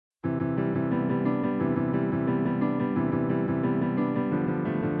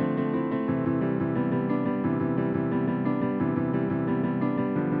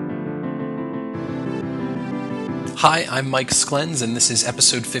Hi, I'm Mike Sklens, and this is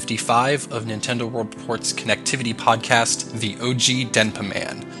episode 55 of Nintendo World Report's connectivity podcast, the OG Denpa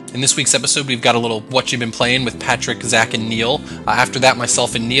Man. In this week's episode, we've got a little Whatcha Been Playin with Patrick, Zach, and Neal. After that,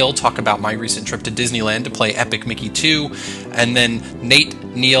 myself and Neal talk about my recent trip to Disneyland to play Epic Mickey 2, and then Nate,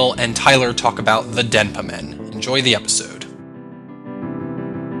 Neal, and Tyler talk about the Denpa Men. Enjoy the episode.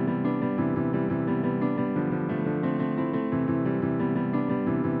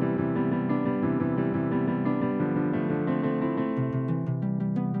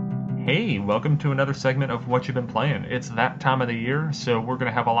 Hey, welcome to another segment of What You've Been Playing. It's that time of the year, so we're going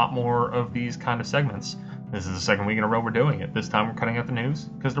to have a lot more of these kind of segments. This is the second week in a row we're doing it. This time we're cutting out the news,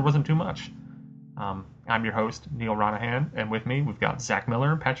 because there wasn't too much. I'm your host, Neal Ronahan, and with me we've got Zach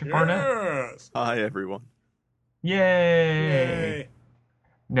Miller and Patrick Barnett. Hi, everyone. Yay!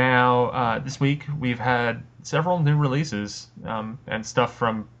 Now, this week we've had several new releases, and stuff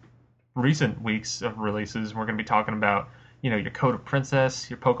from recent weeks of releases. We're going to be talking about your Code of Princess,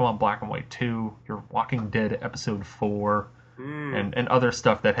 your Pokemon Black and White 2, your Walking Dead Episode 4, and other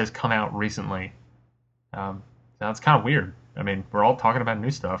stuff that has come out recently. Sounds kind of weird. I mean, we're all talking about new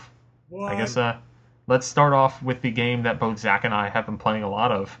stuff. What? I guess let's start off with the game that both Zach and I have been playing a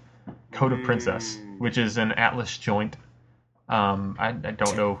lot of, Code of Princess, which is an Atlas joint. I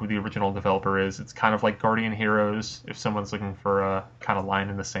don't know who the original developer is. It's kind of like Guardian Heroes, if someone's looking for a kind of line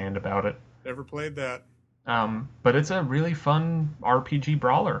in the sand about it. Never played that. But it's a really fun RPG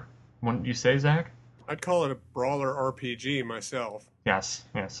brawler, wouldn't you say, Zach? I'd call it a brawler RPG myself. Yes.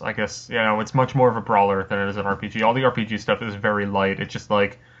 I guess, it's much more of a brawler than it is an RPG. All the RPG stuff is very light. It's just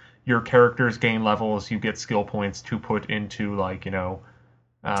like your characters gain levels, you get skill points to put into, like,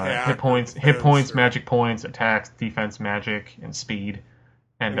 hit points, magic points, attacks, defense, magic, and speed.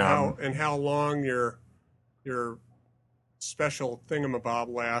 And how long your special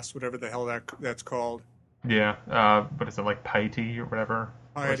thingamabob lasts, whatever the hell that's called. Yeah, but is it like piety or whatever?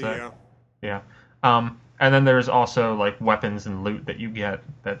 Piety, yeah. Yeah. And then there's also like weapons and loot that you get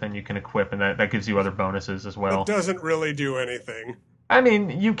that then you can equip, and that gives you other bonuses as well. It doesn't really do anything. I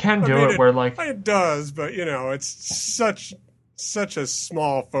mean, you can do it where like it does, but it's such a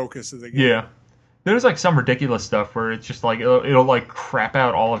small focus of the game. Yeah. There's like some ridiculous stuff where it's just like it'll like crap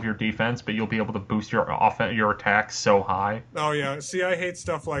out all of your defense, but you'll be able to boost your attacks so high. Oh yeah, see, I hate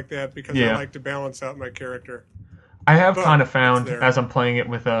stuff like that because I like to balance out my character. I have kind of found as I'm playing it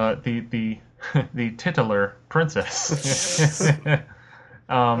with the titular princess.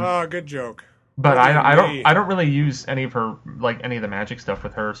 Good joke. But I don't really use any of the magic stuff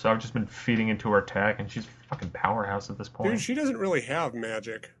with her, so I've just been feeding into her attack, and she's a fucking powerhouse at this point. Dude, she doesn't really have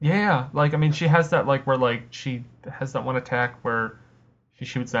magic. Yeah, she has that where she has that one attack where she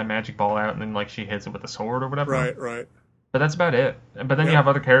shoots that magic ball out, and then she hits it with a sword or whatever. Right. But that's about it. But then you have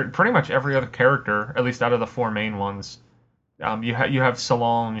other pretty much every other character, at least out of the four main ones. You have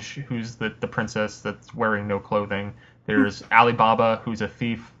Solange, who's the princess that's wearing no clothing. There's Alibaba, who's a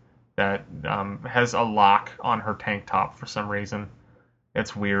thief that has a lock on her tank top for some reason.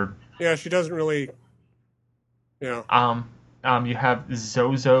 It's weird. Yeah, she doesn't really. Yeah. You have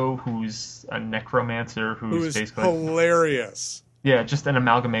Zozo, who's a necromancer, who's basically hilarious. Yeah, just an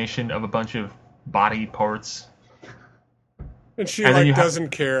amalgamation of a bunch of body parts. And she doesn't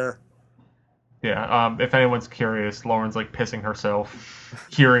care. Yeah. If anyone's curious, Lauren's pissing herself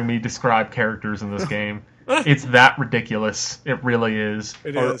hearing me describe characters in this game. It's that ridiculous. It really is.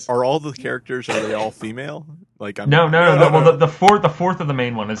 It is. Are all the characters, are they all female? No. Well, the fourth of the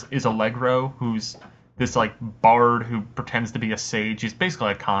main one is Allegro, who's this bard who pretends to be a sage. He's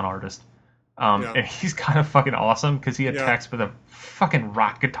basically a con artist. And he's kind of fucking awesome because he attacks with a fucking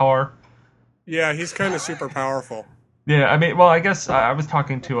rock guitar. Yeah, he's kind of super powerful. Yeah, I mean, well, I guess I was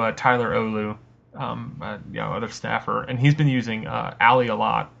talking to Tyler Olu, other staffer, and he's been using Allie a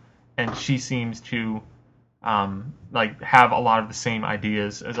lot, and she seems to have a lot of the same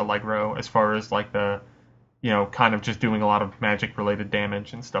ideas as Allegro as far as the kind of just doing a lot of magic related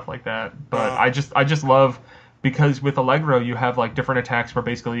damage and stuff like that. But I just love, because with Allegro you have different attacks where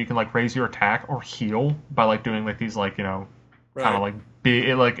basically you can raise your attack or heal by doing these kind of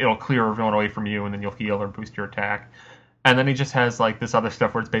it'll clear everyone away from you and then you'll heal or boost your attack. And then he just has this other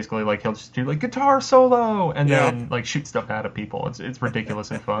stuff where it's basically he'll just do guitar solo and then shoot stuff out at people. It's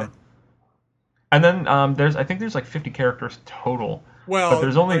ridiculous and fun. And then there's 50 characters total. Well, but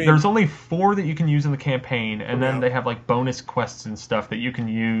there's only 4 that you can use in the campaign, and then they have bonus quests and stuff that you can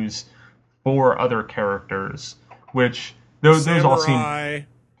use for other characters, which those all seem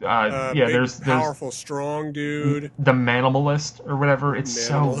there's powerful strong dude, the Manimalist or whatever. It's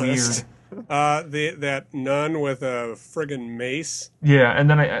so weird. That nun with a friggin' mace. Yeah, and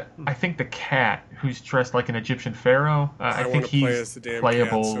then I think the cat who's dressed like an Egyptian pharaoh. I think wanna play he's as the damn cat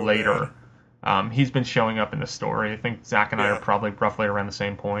playable so later. bad. He's been showing up in the story. I think Zach and I are Yeah. probably roughly around the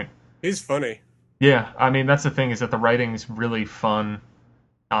same point. He's funny. Yeah, I mean that's the thing is that the writing's really fun.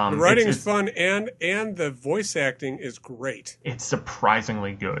 The writing's fun, and the voice acting is great. It's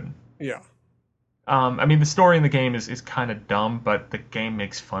surprisingly good. Yeah. I mean the story in the game is kind of dumb, but the game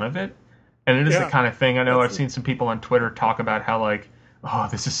makes fun of it, and it is the Yeah. kind of thing. I know I've seen some people on Twitter talk about how like, oh,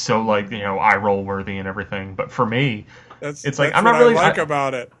 this is so like eye roll worthy and everything. But for me, That's like, I'm what not really I like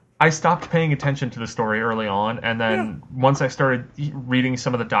about it. I stopped paying attention to the story early on, and then once I started reading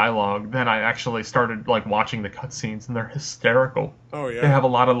some of the dialogue, then I actually started like watching the cutscenes, and they're hysterical. Oh yeah. They have a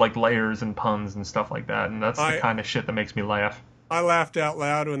lot of like layers and puns and stuff like that, and that's the I- kind of shit that makes me laugh. I laughed out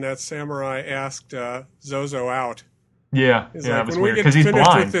loud when that samurai asked Zozo out. Yeah, He's yeah, like, it was when weird we get because he's finished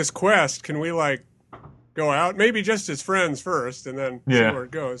with blind. this quest, can we like go out? Maybe just as friends first, and then see Yeah. where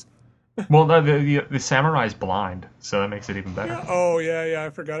it goes. Well, no, the samurai's blind, so that makes it even better. Yeah. Oh yeah, I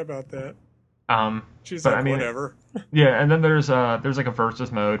forgot about that. She's But like, I mean, whatever. yeah, and then there's like a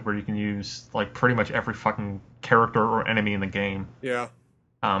versus mode where you can use like pretty much every fucking character or enemy in the game. Yeah.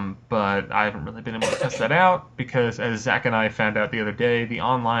 But I haven't really been able to test that out because, as Zach and I found out the other day, the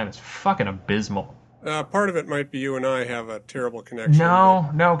online is fucking abysmal. Part of it might be you and I have a terrible connection. No,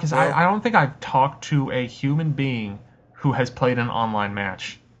 because No? I don't think I've talked to a human being who has played an online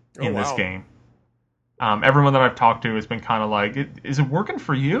match in this wow. game. Everyone that I've talked to has been kind of like, is it working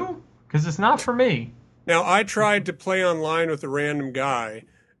for you? Because it's not for me. Now I tried to play online with a random guy,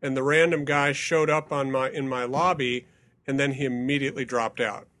 and the random guy showed up in my lobby, and then he immediately dropped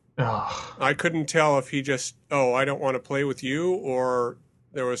out. Ugh. I couldn't tell if he just, I don't want to play with you, or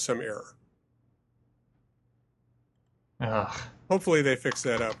there was some error. Ugh. Hopefully they fix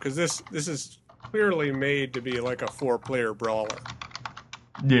that up, because this is clearly made to be like a 4-player brawler.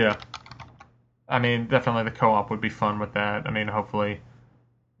 Yeah. I mean, definitely the co-op would be fun with that. I mean, hopefully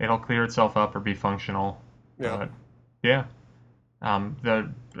it'll clear itself up or be functional. Yeah. But, yeah.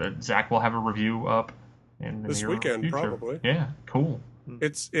 The Zach will have a review up in the This near weekend, future. probably. Yeah, cool.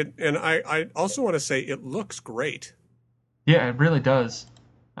 And I also want to say it looks great. Yeah, it really does.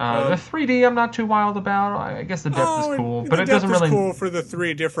 The 3D I'm not too wild about. I guess the depth is cool, but it doesn't really. The depth is cool for the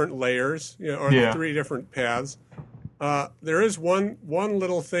 3 different layers, or the 3 different paths. There is one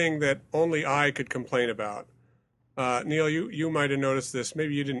little thing that only I could complain about. Neal, you might have noticed this.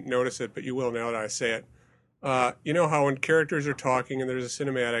 Maybe you didn't notice it, but you will now that I say it. You know how when characters are talking and there's a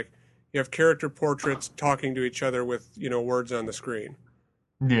cinematic, you have character portraits talking to each other with words on the screen.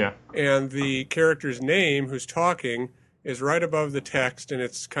 Yeah. And the character's name, who's talking, is right above the text, and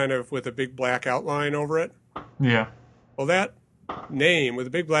it's kind of with a big black outline over it. Yeah. Well, that name with a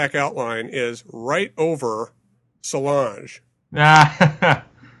big black outline is right over Solange. Ah.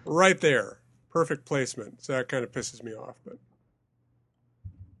 Right there. Perfect placement. So that kind of pisses me off, but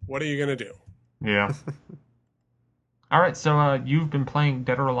what are you going to do? Yeah. All right, so you've been playing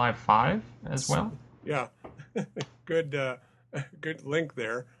Dead or Alive 5 as well? Yeah. Good link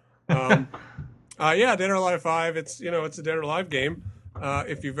there. Yeah, Dead or Alive 5, it's a Dead or Alive game.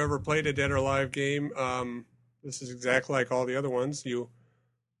 If you've ever played a Dead or Alive game, this is exactly like all the other ones.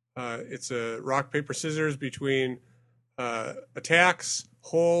 It's a rock, paper, scissors between attacks,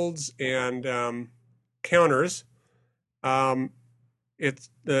 holds, and counters. It's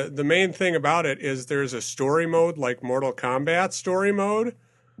the main thing about it is there's a story mode like Mortal Kombat story mode,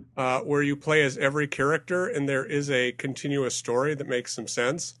 where you play as every character and there is a continuous story that makes some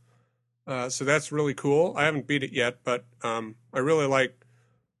sense. So that's really cool. I haven't beat it yet, but I really like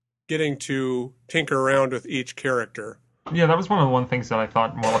getting to tinker around with each character. Yeah, that was one things that I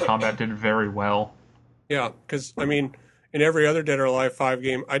thought Mortal Kombat did very well. Yeah, because, I mean, in every other Dead or Alive 5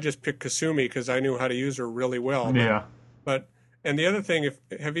 game, I just picked Kasumi because I knew how to use her really well. Yeah. And the other thing,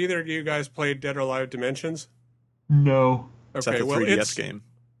 have either of you guys played Dead or Alive Dimensions? No. Is that the 3DS game?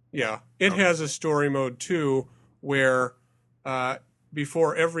 Yeah. It has a story mode, too, where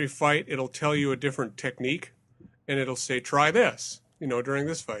before every fight, it'll tell you a different technique, and it'll say, try this, during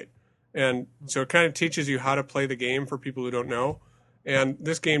this fight. And so it kind of teaches you how to play the game for people who don't know. And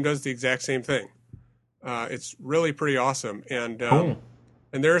this game does the exact same thing. It's really pretty awesome. And Cool.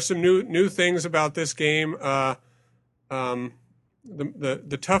 and there are some new things about this game.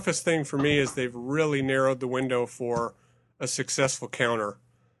 The toughest thing for me is they've really narrowed the window for a successful counter.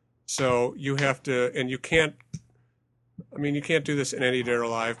 So you have to, and you can't do this in any Dead or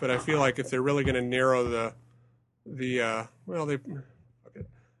Alive, but I feel like if they're really going to narrow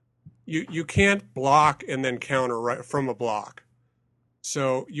you can't block and then counter right from a block.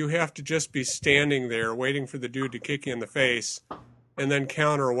 So you have to just be standing there waiting for the dude to kick you in the face and then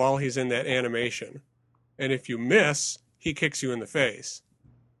counter while he's in that animation. And if you miss, he kicks you in the face.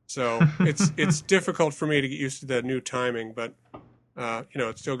 So it's difficult for me to get used to the new timing, but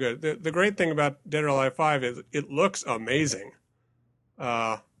it's still good. The great thing about Dead or Alive 5 is it looks amazing.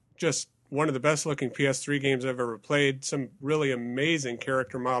 Just one of the best looking PS3 games I've ever played. Some really amazing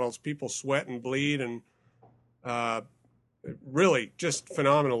character models. People sweat and bleed, and really just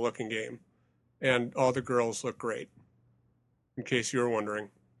phenomenal looking game. And all the girls look great, in case you were wondering.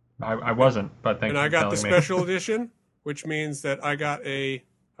 I wasn't, but thank you for telling me. And I got the special edition, which means that I got a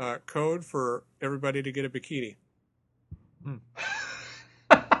code for everybody to get a bikini.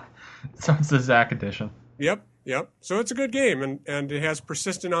 So it's the Zach edition. Yep. So it's a good game, and it has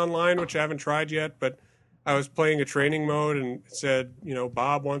persistent online, which I haven't tried yet, but I was playing a training mode, and it said,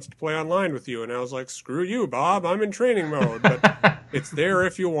 Bob wants to play online with you, and I was like, screw you, Bob, I'm in training mode, but it's there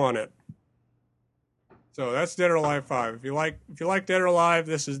if you want it. So that's Dead or Alive 5. If you like Dead or Alive,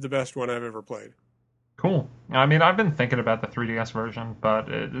 this is the best one I've ever played. Cool. I mean, I've been thinking about the 3DS version, but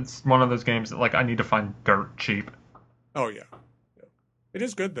it's one of those games that I need to find dirt cheap. Oh yeah. It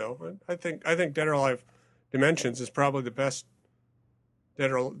is good though. I think Dead or Alive Dimensions is probably the best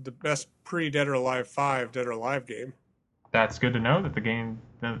pre Dead or Alive 5 Dead or Alive game. That's good to know that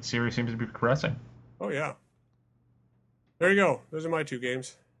the series seems to be progressing. Oh yeah. There you go. Those are my two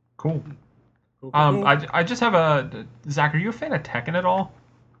games. Cool. Cool. I just have Zach, are you a fan of Tekken at all?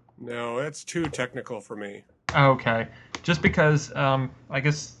 No, that's too technical for me. Okay. Just because, I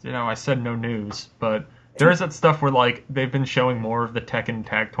guess, I said no news, but there is that stuff where, they've been showing more of the Tekken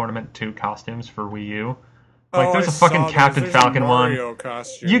Tag Tournament 2 costumes for Wii U. There's a fucking Captain Falcon one.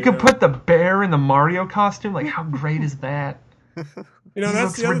 Costume, you could put the bear in the Mario costume. How great is that?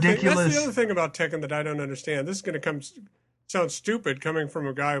 That's the ridiculous. That's the other thing about Tekken that I don't understand. This is going to sound stupid coming from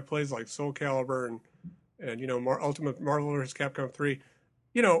a guy who plays like Soul Calibur and Ultimate Marvel vs. Capcom 3.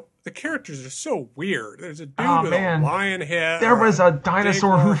 The characters are so weird. There's a dude with a lion head. There was a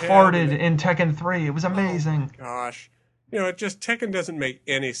dinosaur who farted in Tekken 3. It was amazing. Oh, gosh. Tekken doesn't make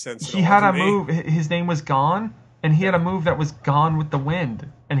any sense at all. He had a move. His name was Gone, and he had a move that was gone with the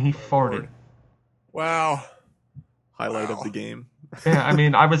wind, and he farted. Wow. Highlight of the game. Yeah, I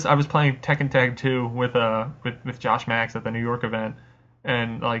mean, I was playing Tekken Tag 2 with Josh Max at the New York event,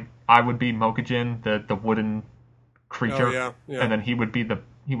 and I would be Mokujin, the wooden creature, and then he would be the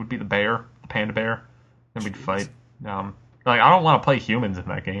bear, the panda bear, and we'd fight. I don't want to play humans in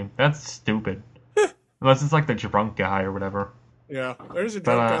that game. That's stupid. Unless it's the drunk guy or whatever. Yeah, there's a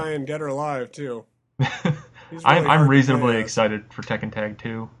drunk guy in Dead or Alive too. I'm reasonably excited for Tekken Tag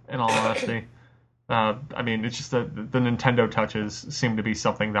 2, in all honesty. I mean, it's just the Nintendo touches seem to be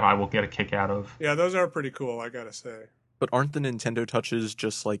something that I will get a kick out of. Yeah, those are pretty cool, I gotta say. But aren't the Nintendo touches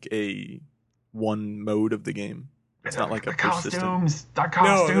just a one mode of the game? It's not like a persistent... The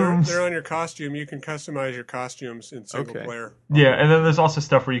costumes! No, they're on your costume. You can customize your costumes in single player. Yeah, and then there's also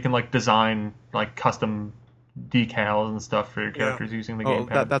stuff where you can design custom decals and stuff for your characters using the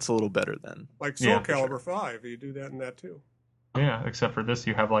gamepad. That's a little better then. Like Soul Calibur 5, you do that in that too. Yeah, except for this,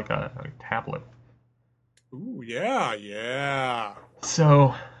 you have a tablet. Ooh, yeah.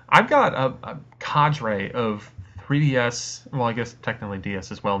 So I've got a cadre of 3DS, well, I guess technically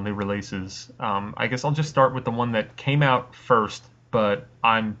DS as well, new releases. I guess I'll just start with the one that came out first, but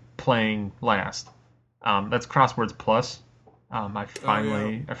I'm playing last. That's Crosswords Plus. I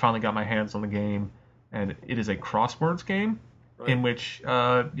finally got my hands on the game, and it is a crosswords game in which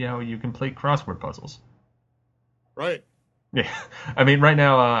you complete crossword puzzles. Right. Yeah, I mean, right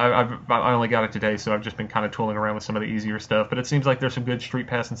now I only got it today, so I've just been kind of tooling around with some of the easier stuff. But it seems like there's some good Street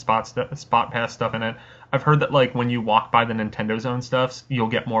Pass and Spot Pass stuff in it. I've heard that when you walk by the Nintendo Zone stuffs, you'll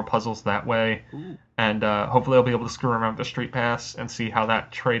get more puzzles that way. Ooh. And hopefully I'll be able to screw around with the Street Pass and see how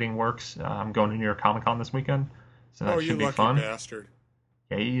that trading works. I'm going to New York Comic Con this weekend, so that should be fun. Oh, you lucky bastard!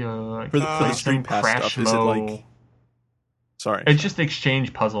 Yeah, for the Street Pass stuff, is it Sorry, it's just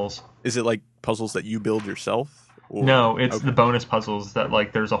exchange puzzles. Is it puzzles that you build yourself? No, it's the bonus puzzles that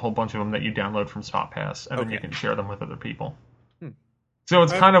there's a whole bunch of them that you download from Spot Pass, and then you can share them with other people. So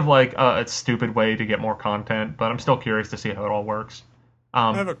it's kind of a stupid way to get more content, but I'm still curious to see how it all works.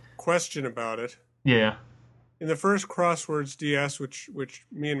 I have a question about it. Yeah. In the first Crosswords DS, which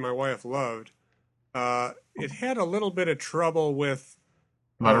me and my wife loved, it had a little bit of trouble with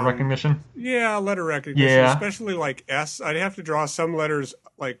letter recognition. Yeah, letter recognition, especially S. I'd have to draw some letters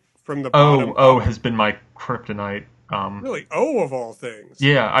from the bottom. O has been my kryptonite. Really, O of all things.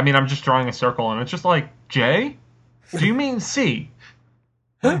 Yeah, I mean, I'm just drawing a circle, and it's just J? Do you mean C?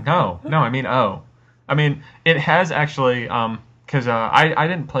 No, I mean O. I mean, it has actually kind because I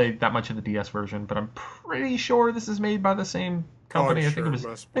didn't play that much of the DS version, but I'm pretty sure this is made by the same company. Oh, I sure think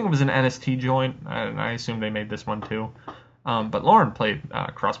must it was an NST joint, and I assume they made this one too. But Lauren played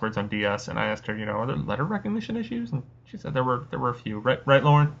Crosswords on DS, and I asked her, are there letter recognition issues? And she said there were a few. Right,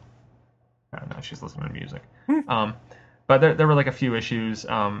 Lauren? No, she's listening to music. But there were like a few issues,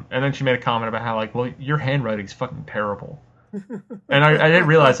 and then she made a comment about how like, well, your handwriting's fucking terrible. And I didn't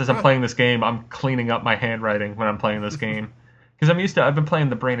realize as I'm playing this game, I'm cleaning up my handwriting when I'm playing this game. Because I've been playing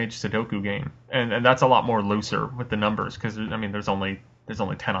the Brain Age Sudoku game, and that's a lot more looser with the numbers, because, there's only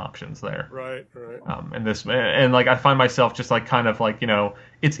 10 options there. Right. And like, I find myself just like, kind of like,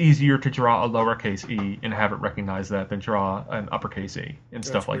 it's easier to draw a lowercase e and have it recognize that than draw an uppercase e and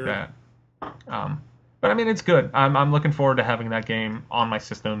stuff like that. But it's good. I'm looking forward to having that game on my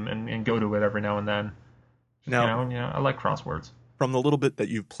system and go to it every now and then. Now, I like crosswords. From the little bit that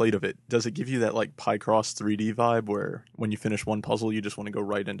you've played of it, does it give you that like Picross 3D vibe where when you finish one puzzle, you just want to go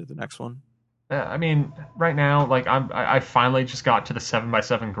right into the next one? Right now, like I finally just got to the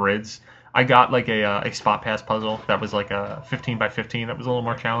 7x7 grids. I got like a spot pass puzzle that was like a 15x15 that was a little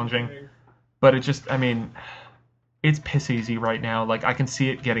more challenging. But it just, it's piss easy right now. Like I can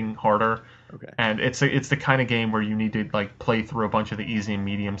see it getting harder. Okay. And it's the kind of game where you need to like play through a bunch of the easy and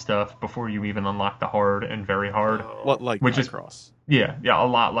medium stuff before you even unlock the hard and very hard. What like Picross? Yeah, a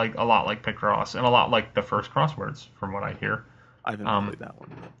lot like Picross and a lot like the first Crosswords from what I hear. I haven't played that one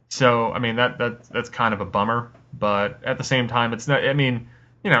yet. So that's kind of a bummer, but at the same time it's not.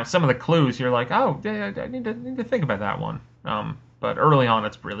 Some of the clues you're like, oh yeah, I need to think about that one. But early on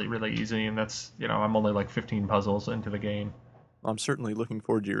it's really really easy, and that's I'm only like 15 puzzles into the game. I'm certainly looking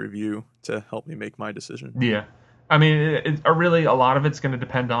forward to your review to help me make my decision. Yeah. Really, a lot of it's going to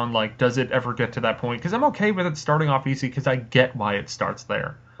depend on, like, does it ever get to that point? Because I'm okay with it starting off easy because I get why it starts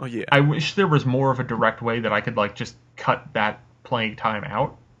there. Oh, yeah. I wish there was more of a direct way that I could, like, just cut that playing time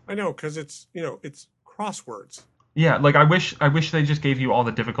out. I know, because it's crosswords. Yeah, like, I wish they just gave you all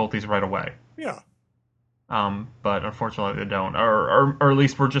the difficulties right away. Yeah. But unfortunately they don't. Or at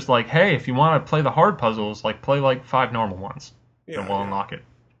least we're just like, hey, if you want to play the hard puzzles, like, play, like, 5 normal ones. And we'll unlock it.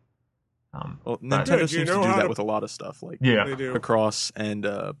 Well, Nintendo seems to do that with a lot of stuff. Like they do. Picross and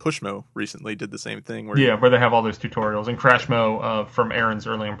Pushmo recently did the same thing. Where where they have all those tutorials. And Crashmo, from Aaron's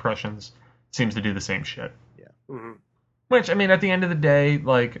early impressions, seems to do the same shit. Yeah. Mm-hmm. Which, at the end of the day,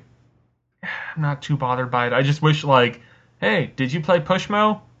 like, I'm not too bothered by it. I just wish, like, hey, did you play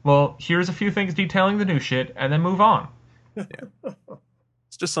Pushmo? Well, here's a few things detailing the new shit, and then move on. Yeah.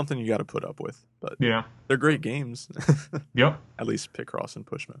 It's just something you got to put up with. But yeah, they're great games. Yep. At least Picross and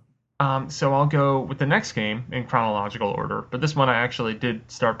Pushmo. So I'll go with the next game in chronological order, but this one I actually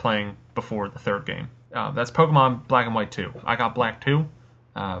did start playing before the third game. That's Pokemon Black and White 2. I got Black 2.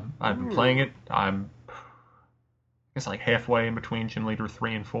 I've been playing it. I'm, I guess, like halfway in between Gym Leader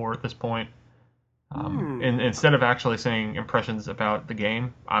 3 and 4 at this point. And instead of actually saying impressions about the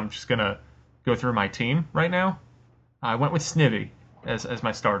game, I'm just going to go through my team right now. I went with Snivy as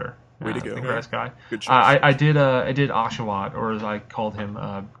my starter. Way to go. The grass guy. Good choice. I did Oshawott, or as I called him,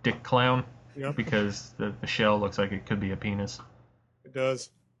 Dick Clown, because the shell looks like it could be a penis. It does.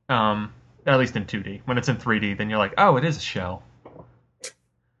 At least in 2D. When it's in 3D, then you're like, oh, it is a shell.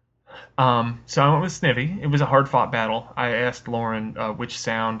 So I went with Snivy. It was a hard-fought battle. I asked Lauren which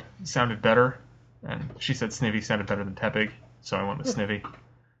sound sounded better, and she said Snivy sounded better than Tepig, so I went with Snivy.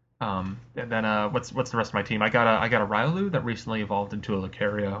 And then what's the rest of my team? I got a Riolu that recently evolved into a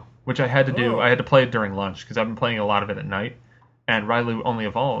Lucario, which I had to do. I had to play it during lunch because I've been playing a lot of it at night. And Riolu only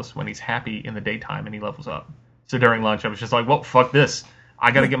evolves when he's happy in the daytime and he levels up. So during lunch I was just like, well, fuck this.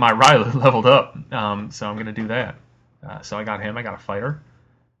 I got to get my Riolu leveled up. So I'm gonna do that. So I got him. I got a fighter.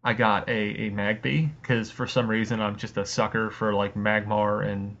 I got a Magby because for some reason I'm just a sucker for like Magmar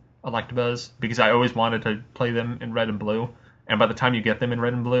and Electabuzz because I always wanted to play them in Red and Blue. And by the time you get them in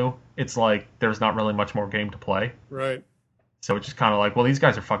Red and Blue, it's like there's not really much more game to play. Right. So it's just kind of like, well, these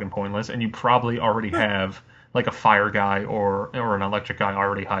guys are fucking pointless, and you probably already have like a fire guy or an electric guy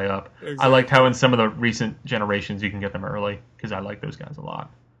already high up. Exactly. I liked how in some of the recent generations you can get them early because I like those guys a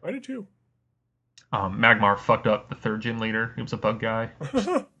lot. I do too. Magmar fucked up the third gym leader. He was a bug guy.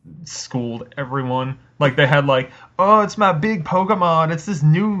 Schooled everyone. Like they had like, oh, it's my big Pokemon. It's this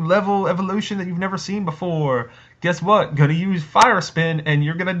new level evolution that you've never seen before. Guess what? Gonna use Fire Spin and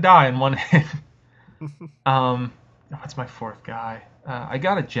you're gonna die in one hit. What's my fourth guy? I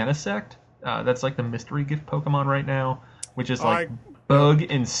got a Genesect. That's like the mystery gift Pokemon right now, which is like Bug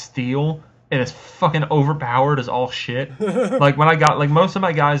and Steel. And it's fucking overpowered as all shit. Like when I got like most of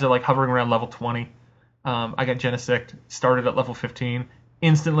my guys are like hovering around level 20. I got Genesect, started at level 15.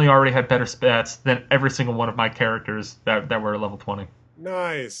 instantly already had better stats than every single one of my characters that were level 20.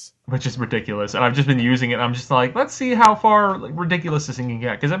 Nice. Which is ridiculous. And I've just been using it. I'm just like, let's see how far ridiculous this thing can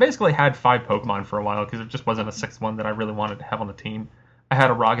get. Because I basically had 5 Pokemon for a while because it just wasn't a 6th one that I really wanted to have on the team. I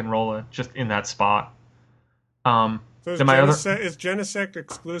had a Roggenrola just in that spot. So is then my is Genesect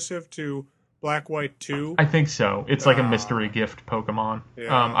exclusive to Black White 2? I think so. It's like a mystery gift Pokemon.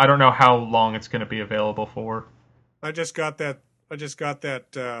 Yeah. I don't know how long it's going to be available for. I just got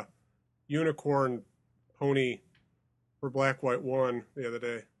that unicorn pony for Black White 1 the other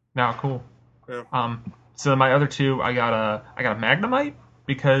day. Now, cool. Yeah. So my other 2, I got a Magnemite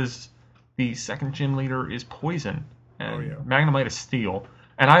because the second gym leader is poison and Magnemite is steel.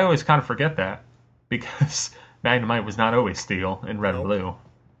 And I always kind of forget that because Magnemite was not always steel in red and blue.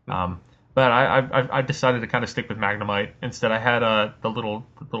 But I decided to kind of stick with Magnemite. Instead, I had the little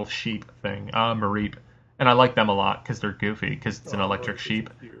sheep thing, Mareep. And I like them a lot because they're goofy because it's an electric sheep.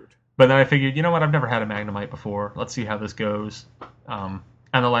 But then I figured, you know what? I've never had a Magnemite before. Let's see how this goes. And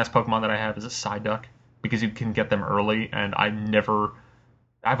the last Pokemon that I have is a Psyduck because you can get them early. And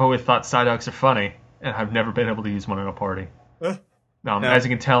I've always thought Psyducks are funny, and I've never been able to use one in a party. As you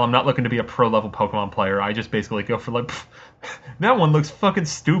can tell, I'm not looking to be a pro-level Pokemon player. I just basically go for like, that one looks fucking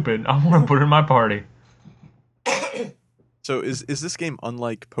stupid. I want to put it in my party. So is this game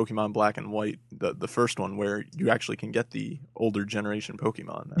unlike Pokemon Black and White, the first one, where you actually can get the older generation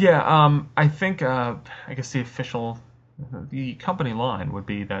Pokemon now? Yeah, I think, I guess the company line would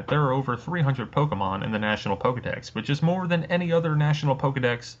be that there are over 300 Pokemon in the National Pokedex, which is more than any other National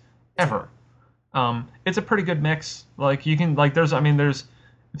Pokedex ever. It's a pretty good mix. Like, you can, like, it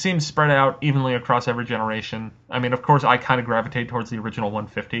seems spread out evenly across every generation. I mean, of course, I kind of gravitate towards the original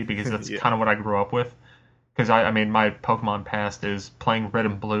 150 because that's kind of what I grew up with. Because, my Pokemon past is playing Red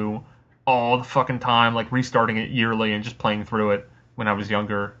and Blue all the fucking time, like restarting it yearly and just playing through it when I was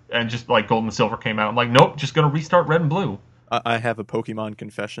younger. And just, like, Gold and Silver came out. I'm like, nope, just gonna restart Red and Blue. I have a Pokemon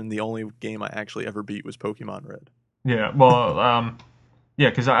confession. The only game I actually ever beat was Pokemon Red. Yeah, well, yeah,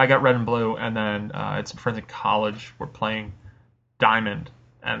 because I got Red and Blue, and then some friends in college were playing Diamond,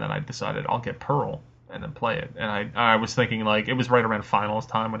 and then I decided I'll get Pearl and then play it. And I was thinking, like, it was right around finals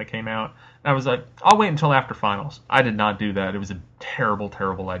time when it came out. And I was like, I'll wait until after finals. I did not do that. It was a terrible,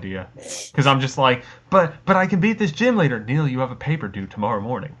 terrible idea. Because I'm just like, but I can beat this gym leader. Neal, you have a paper due tomorrow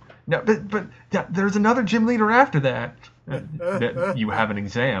morning. No, but there's another gym leader after that. You have an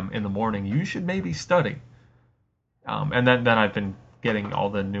exam in the morning. You should maybe study. And then I've been getting all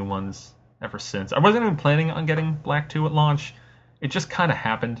the new ones ever since. I wasn't even planning on getting Black 2 at launch. It just kind of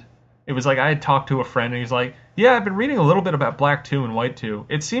happened. It was like I had talked to a friend, and he's like, yeah, I've been reading a little bit about Black 2 and White 2.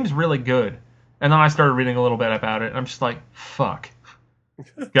 It seems really good. And then I started reading a little bit about it, and I'm just like, fuck.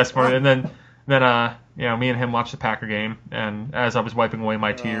 Guess what? And then me and him watched the Packer game, and as I was wiping away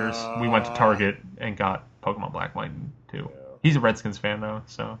my tears, we went to Target and got Pokemon Black, White, and 2. Yeah. He's a Redskins fan, though,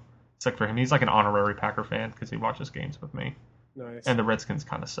 so it's like for him. He's like an honorary Packer fan because he watches games with me. Nice. And the Redskins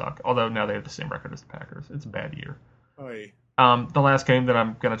kind of suck, although now they have the same record as the Packers. It's a bad year. Oy. The last game that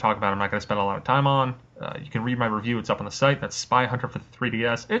I'm going to talk about, I'm not going to spend a lot of time on. You can read my review. It's up on the site. That's Spy Hunter for the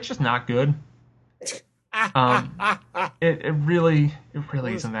 3DS. It's just not good. It really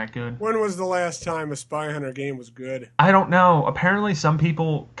isn't that good. When was the last time a Spy Hunter game was good? I don't know. Apparently, some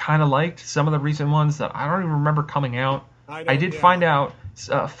people kind of liked some of the recent ones that I don't even remember coming out. I did find out,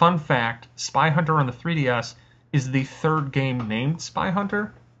 fun fact, Spy Hunter on the 3DS is the third game named Spy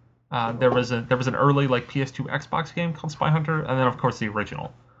Hunter. There was an early like PS2 Xbox game called Spy Hunter, and then of course the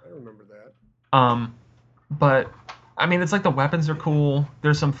original. I remember that. But I mean, it's like the weapons are cool.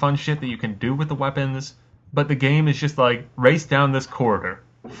 There's some fun shit that you can do with the weapons, but the game is just like race down this corridor,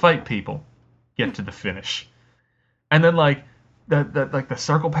 fight people, get to the finish, and then like the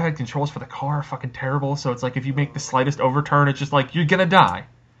circle pad controls for the car are fucking terrible. So it's like if you make the slightest overturn, it's just like you're gonna die.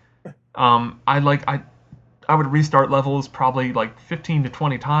 I would restart levels probably like 15 to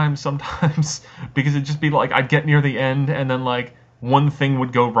 20 times sometimes because it'd just be like I'd get near the end and then like one thing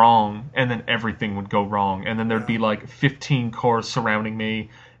would go wrong and then everything would go wrong and then there'd be like 15 cores surrounding me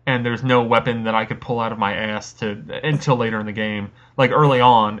and there's no weapon that I could pull out of my ass until later in the game. Like early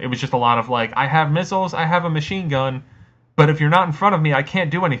on, it was just a lot of like I have missiles, I have a machine gun, but if you're not in front of me, I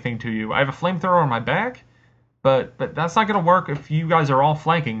can't do anything to you. I have a flamethrower on my back, but that's not going to work if you guys are all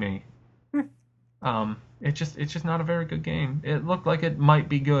flanking me. It's just not a very good game. It looked like it might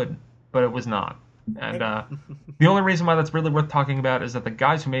be good, but it was not. And the only reason why that's really worth talking about is that the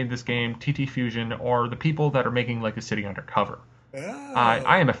guys who made this game, TT Fusion, are the people that are making Lego City Undercover. Oh.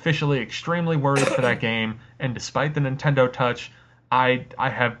 I am officially extremely worried for that game, and despite the Nintendo Touch, I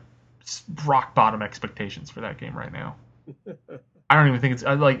have rock bottom expectations for that game right now. I don't even think it's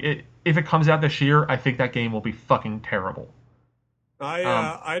like it. If it comes out this year, I think that game will be fucking terrible.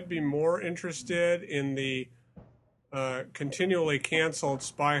 I'd be more interested in the continually canceled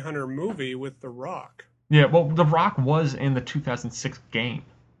Spy Hunter movie with The Rock. Yeah, well, The Rock was in the 2006 game.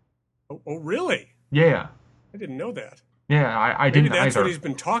 Oh, really? Yeah. I didn't know that. Yeah, I Maybe didn't that's either. what he's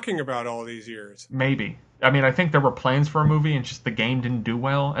been talking about all these years. Maybe. I mean, I think there were plans for a movie, and just the game didn't do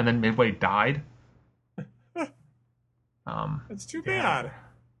well, and then Midway died. That's too yeah. bad.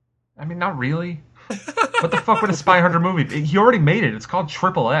 I mean, not really. What the fuck with a Spy Hunter movie? He already made it. It's called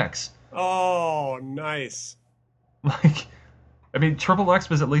Triple X. Oh, nice. Like, I mean, Triple X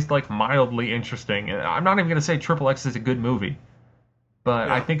was at least like mildly interesting. I'm not even gonna say Triple X is a good movie, but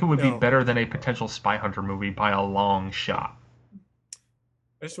I think it would be better than a potential Spy Hunter movie by a long shot.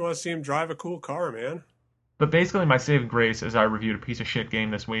 I just want to see him drive a cool car, man. But basically, my saving grace is I reviewed a piece of shit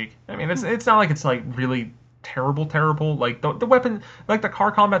game this week. I mean, it's not like it's like really terrible. Like the weapon, like the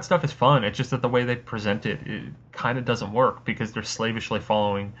car combat stuff is fun. It's just that the way they present it kind of doesn't work because they're slavishly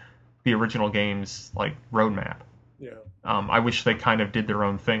following the original game's like roadmap. Yeah. I wish they kind of did their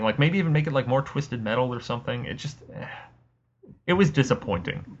own thing. Like maybe even make it like more Twisted Metal or something. It just, it was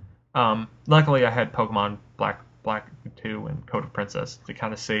disappointing. Luckily, I had Pokemon Black 2 and Code of Princess to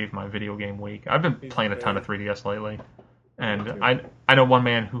kind of save my video game week. I've been playing a ton of 3DS lately. And I know one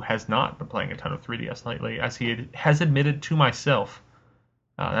man who has not been playing a ton of 3DS lately, as he has admitted to myself.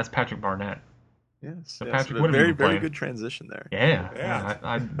 That's Patrick Barnett. Yes. So yes. Patrick, what have you been playing? Very good transition there. Yeah.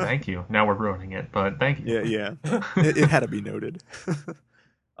 I thank you. Now we're ruining it, but thank you. Yeah. It had to be noted.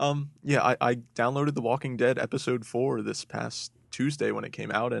 I downloaded The Walking Dead episode 4 this past Tuesday when it came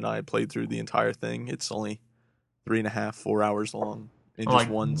out, and I played through the entire thing. It's only 3.5, 4 hours long in just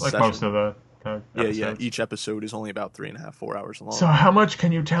one session. Like most of the episodes. Yeah. Each episode is only about 3.5, 4 hours long. So how much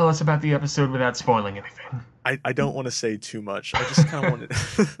can you tell us about the episode without spoiling anything? I don't want to say too much. I just kind of want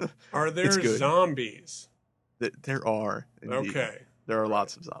to. Are there zombies? There are. Indeed. Okay. There are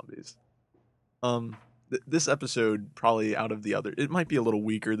lots of zombies. This episode, probably out of the other, it might be a little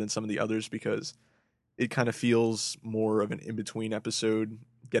weaker than some of the others because it kind of feels more of an in-between episode,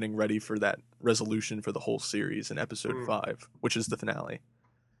 getting ready for that resolution for the whole series in episode 5, which is the finale.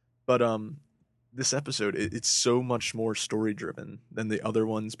 But this episode, it's so much more story-driven than the other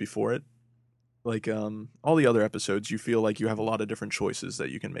ones before it. Like all the other episodes, you feel like you have a lot of different choices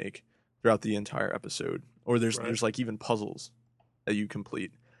that you can make throughout the entire episode, or there's like even puzzles that you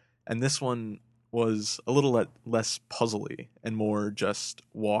complete. And this one was a little less puzzly and more just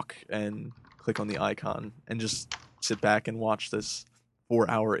walk and click on the icon and just sit back and watch this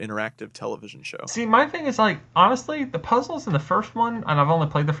 4-hour interactive television show. See, my thing is like, honestly, the puzzles in the first one, and I've only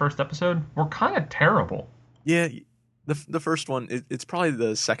played the first episode, were kind of terrible. Yeah, the first one, it's probably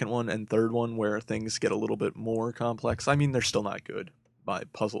the second one and third one where things get a little bit more complex. I mean, they're still not good by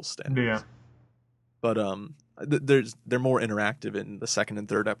puzzle standards. Yeah. But they're more interactive in the second and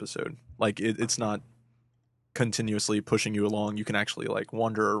third episode. Like it's not continuously pushing you along. You can actually like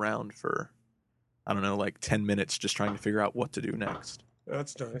wander around for, I don't know, like 10 minutes just trying to figure out what to do next.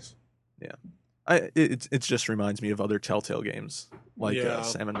 That's nice. Yeah. It just reminds me of other Telltale games like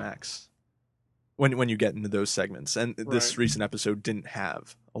Sam and Max. When you get into those segments, and this recent episode didn't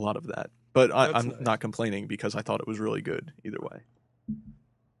have a lot of that, but I'm not complaining because I thought it was really good either way.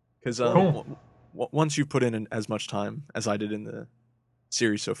 Because once you put in as much time as I did in the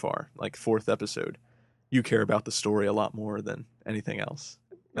series so far, like 4th episode, you care about the story a lot more than anything else.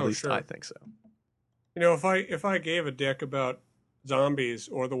 At least I think so. You know, if I gave a dick about zombies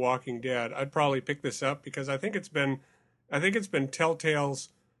or The Walking Dead, I'd probably pick this up because I think it's been Telltale's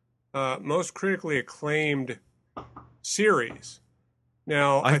most critically acclaimed series.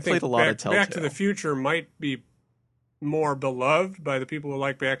 Now, I think Back to the Future might be more beloved by the people who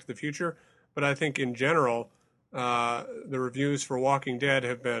like Back to the Future, but I think in general, the reviews for Walking Dead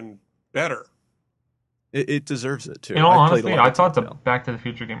have been better. It deserves it too. You know, honestly, I thought the Back to the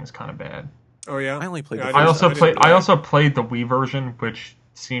Future game was kind of bad. Oh yeah, I only played. I also played the Wii version, which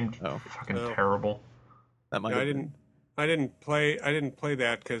seemed fucking terrible. That might. I didn't play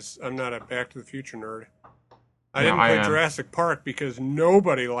that because I'm not a Back to the Future nerd. I didn't play Jurassic Park because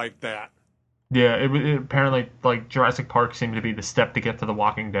nobody liked that. Yeah, it apparently like Jurassic Park seemed to be the step to get to The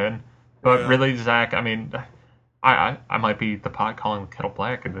Walking Dead. But really, Zach, I mean, I might be the pot calling the kettle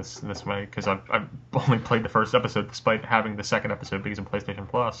black in this way because I've only played the first episode despite having the second episode because of PlayStation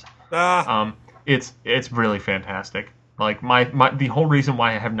Plus. It's really fantastic. Like the whole reason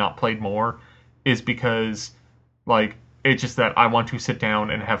why I have not played more is because like it's just that I want to sit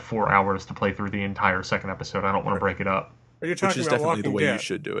down and have 4 hours to play through the entire second episode. I don't want to break it up. Are you talking Which is about definitely Walking the way Dead? you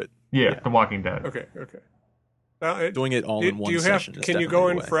should do it. Yeah, The Walking Dead. Okay. Doing it all in one session is Can you definitely go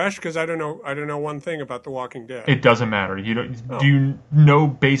the in way. fresh? Because I don't know one thing about The Walking Dead. It doesn't matter. You don't. Oh. Do you know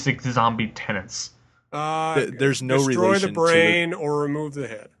basic zombie tenets? There's no destroy relation the brain or remove the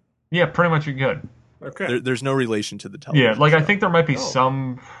head. Yeah, pretty much you're good. Okay. There's no relation to the television. Yeah, like show. I think there might be Oh.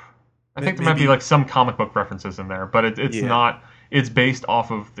 some. I think there might be Maybe- like some comic book references in there, but it's Yeah. not. It's based off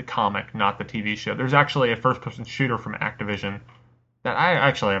of the comic, not the TV show. There's actually a first-person shooter from Activision that I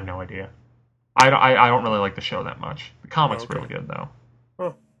actually have no idea. I don't really like the show that much. The comic's okay. really good though.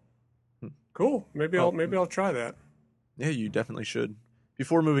 Oh. Cool. Maybe I'll try that. Yeah, you definitely should.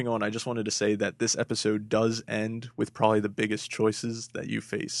 Before moving on, I just wanted to say that this episode does end with probably the biggest choices that you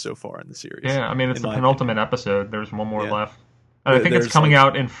face so far in the series. Yeah, I mean it's in the my penultimate episode. There's one more Yeah. left, and I think it's There's, coming like-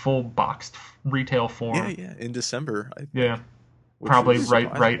 out in full boxed retail form. Yeah, in December. I think, Yeah, which probably is right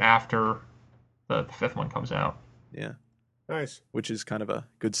surprising. after the fifth one comes out. Yeah, Nice. which is kind of a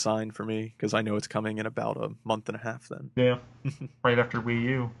good sign for me because I know it's coming in about a month and a half. Then. Yeah, right after Wii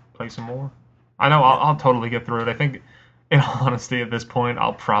U, play some more. I know I'll totally get through it. I think, in all honesty, at this point,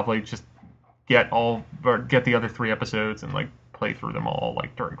 I'll probably just get the other 3 episodes and like play through them all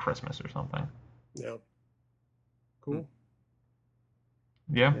like during Christmas or something. Yeah. Cool.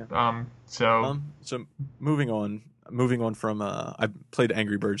 Yeah. So So moving on from I played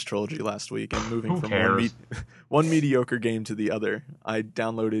Angry Birds Trilogy last week, and moving Who from cares? one mediocre game to the other, I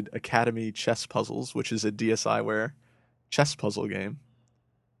downloaded Academy Chess Puzzles, which is a DSiWare chess puzzle game.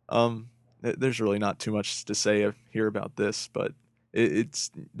 There's really not too much to say here about this, but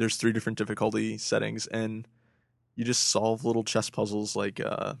there's 3 different difficulty settings, and you just solve little chess puzzles. Like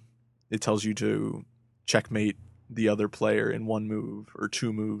it tells you to checkmate the other player in 1 move, or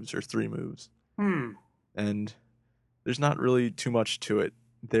 2 moves, or 3 moves. And there's not really too much to it.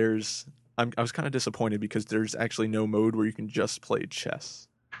 I was kind of disappointed because there's actually no mode where you can just play chess.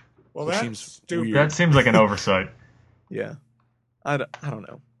 Well, Which that's seems stupid. weird. that seems like an oversight. Yeah, I don't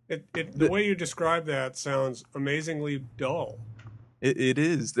know. The way you describe that sounds amazingly dull. It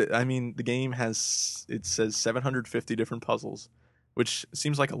is. I mean, the game it says 750 different puzzles, which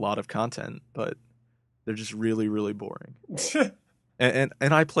seems like a lot of content, but they're just really, really boring. And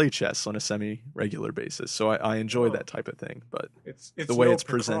I play chess on a semi-regular basis, so I enjoy that type of thing. But it's the way no it's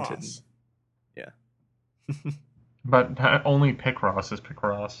presented, Picross. yeah, But only Picross is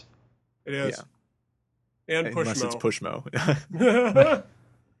Picross. It is. Yeah. And unless it's Pushmo. Pushmo.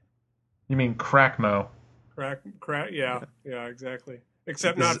 You mean Crackmo? Crack. Yeah, exactly.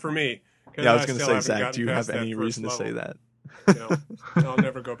 Except This not is- for me. 'cause Yeah, I was going to still say, haven't Zach, gotten do you past have that any first reason to say level. that? No, I'll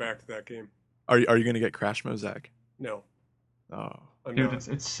never go back to that game. Are you going to get Crashmo, Zach? No, Oh, I'm Dude, not.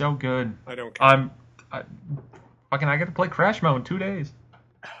 it's so good. I don't care. I get to play Crashmo in 2 days.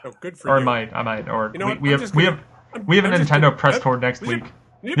 Oh, good for Or you. I might. Or You know what? we I'm have just we gonna- have we have a I'm just Nintendo gonna- press yep, tour next yep, week.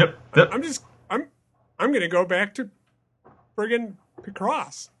 Yep. Yep. I'm going to go back to friggin'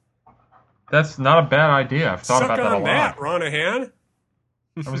 Picross. That's not a bad idea. I've thought Suck about that a on lot. that, Ronahan.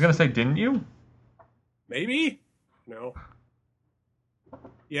 I was gonna say, didn't you? Maybe? No.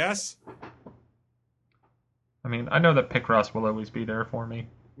 Yes? I mean, I know that Picross will always be there for me.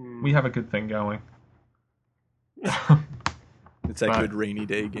 Hmm. We have a good thing going. it's that But- good rainy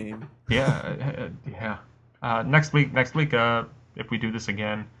day game. Yeah. Next week, if we do this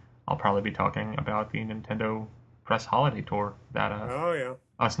again, I'll probably be talking about the Nintendo Press Holiday Tour that Oh, yeah.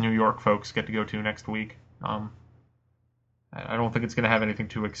 us New York folks get to go to next week. I don't think it's going to have anything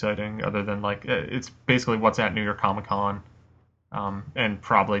too exciting other than like it's basically what's at New York Comic Con, and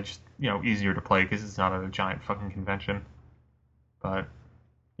probably just easier to play because it's not at a giant fucking convention. But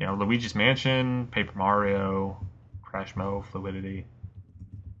Luigi's Mansion, Paper Mario, Crash Mo, Fluidity.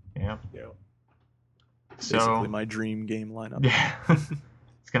 Yeah. Yeah. So Basically, my dream game lineup. yeah,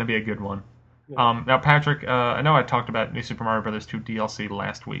 it's going to be a good one. Yeah. Now, Patrick, I know I talked about New Super Mario Bros. 2 DLC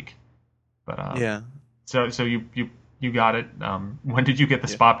last week, but Yeah. So you got it. When did you get the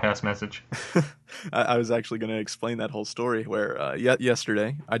Yeah. Spot Pass message? I was actually going to explain that whole story where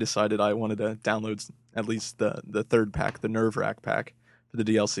yesterday I decided I wanted to download at least the third pack, the Nerve Rack pack for the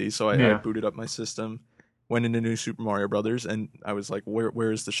DLC. So I Yeah. booted up my system, went into New Super Mario Brothers, and I was like,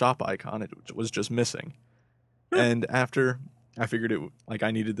 where is the shop icon? It was just missing. And after I figured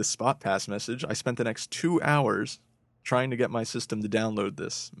I needed the Spot Pass message, I spent the next 2 hours trying to get my system to download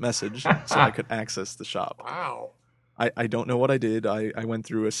this message so I could access the shop. Wow. I don't know what I did. I went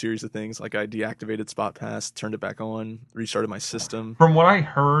through a series of things, like I deactivated Spot Pass, turned it back on, restarted my system. From what I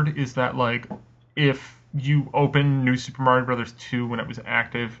heard is that like if you open New Super Mario Bros. 2 when it was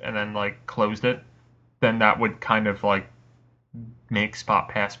active and then like closed it, then that would kind of like make Spot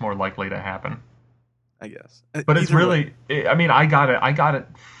Pass more likely to happen. I guess. But it's Either way. really, I mean, I got it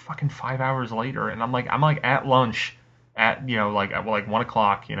fucking 5 hours later, and I'm like at lunch at, like, at like 1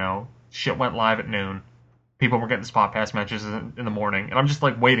 o'clock, shit went live at noon. People were getting spot pass matches in the morning, and I'm just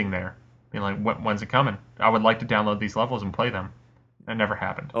like waiting there, being like, when's it coming? I would like to download these levels and play them. It never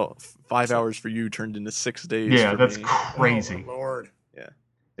happened. Oh, 5 hours for you turned into 6 days Yeah, for that's me. crazy. Oh, Lord. Yeah.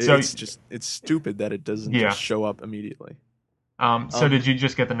 So- It's stupid that it doesn't Yeah. just show up immediately. So did you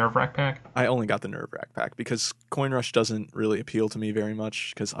just get the Nerve Rack pack? I only got the Nerve Rack pack because Coin Rush doesn't really appeal to me very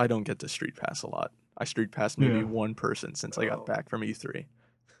much because I don't get to Street Pass a lot. I Street Pass maybe Yeah. one person since I Oh. got back from E3.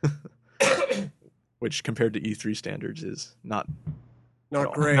 Which compared to E3 standards is not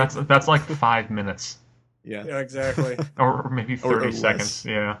Not great. That's like 5 minutes, yeah. Yeah, exactly. or maybe 30 or seconds. less.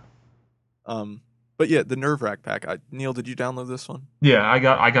 Yeah. But yeah, the Nerve Rack pack. Neal, did you download this one? Yeah, I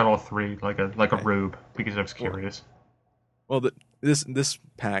got all three like a rube because I was curious. Well, this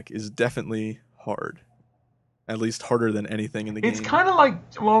pack is definitely hard. At least harder than anything in the game. It's kind of like,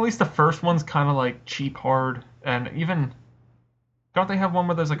 well, at least the first one's kind of like cheap hard, and even don't they have one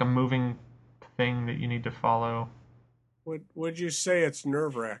where there's like a moving thing that you need to follow? Would you say it's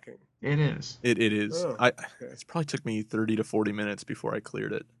nerve wracking? It is. It is. Oh, It probably took me 30 to 40 minutes before I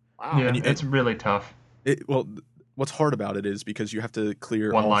cleared it. Wow. Yeah, And it's really tough. What's hard about it is because you have to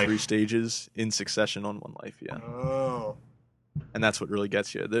clear One all life. 3 stages in succession on one life. Yeah. Oh. And that's what really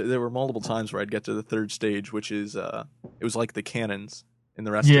gets you. There were multiple times where I'd get to the 3rd stage, which is it was like the cannons in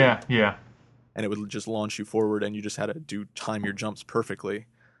the rest of it, Yeah. and it would just launch you forward, and you just had to time your jumps perfectly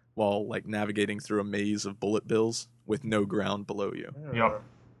while like navigating through a maze of bullet bills with no ground below you. Yep.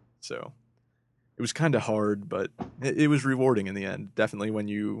 So it was kind of hard, but it was rewarding in the end. Definitely when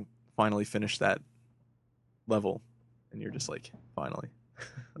you finally finish that level, and you're just like, finally.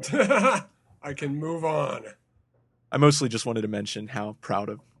 I can move on. I mostly just wanted to mention how proud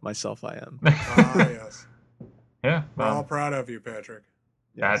of myself I am. Ah, yes. Yeah. We're all proud of you, Patrick.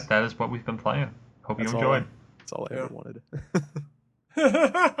 Yes. That is what we've been playing. Hope That's you all enjoyed. That's all I Yeah. ever wanted.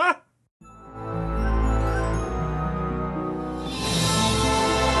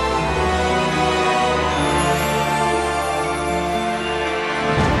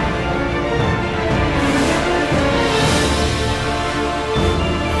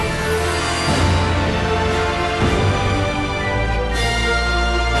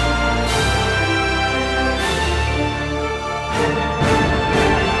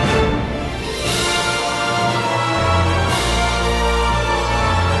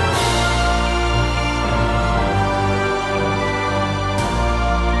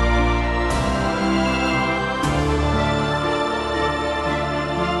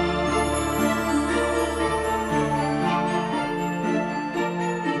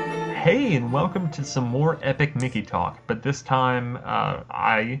 Hey, and welcome to some more epic Mickey talk. But this time,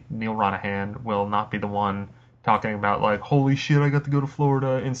 I, Neal Ronahan, will not be the one talking about like, holy shit, I got to go to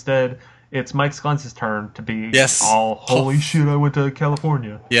Florida. Instead, it's Mike Sklenz's turn to be Yes. all holy shit, I went to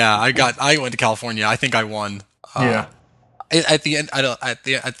California. Yeah, I went to California. I think I won. Yeah. At the end,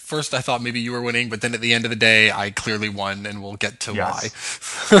 at first I thought maybe you were winning, but then at the end of the day, I clearly won, and we'll get to why.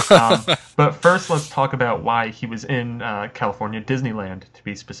 But first, let's talk about why he was in California, Disneyland, to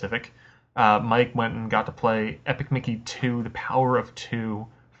be specific. Mike went and got to play Epic Mickey 2, The Power of Two,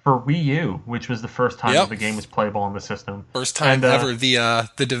 for Wii U, which was the first time Yep. the game was playable on the system. First time And, ever.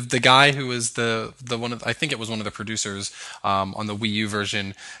 The guy who was the one of, I think it was one of the producers on the Wii U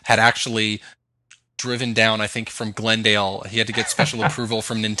version, had actually driven down, I think, from Glendale. He had to get special approval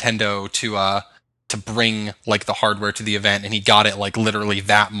from Nintendo to bring like the hardware to the event, and he got it like literally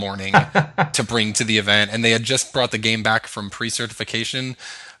that morning to bring to the event. And they had just brought the game back from pre-certification,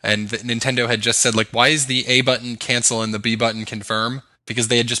 and Nintendo had just said like, why is the A button cancel and the B button confirm? Because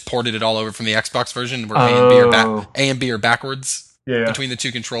they had just ported it all over from the Xbox version, where A and B are backwards. Yeah. Between the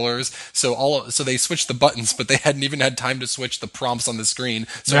two controllers, so they switched the buttons, but they hadn't even had time to switch the prompts on the screen.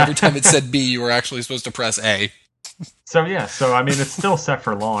 So every time it said B, you were actually supposed to press A. So I mean, it's still set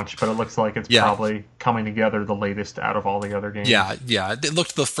for launch, but it looks like it's probably coming together the latest out of all the other games. Yeah. It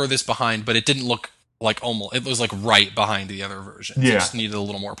looked the furthest behind, but it didn't look like almost. It was like right behind the other versions. Yeah. It just needed a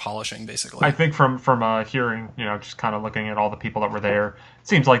little more polishing, basically. I think from hearing, just kind of looking at all the people that were there, it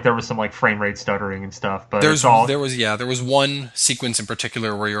seems like there was some like frame rate stuttering and stuff. But there was one sequence in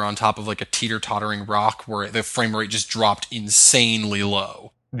particular where you're on top of like a teeter-tottering rock where the frame rate just dropped insanely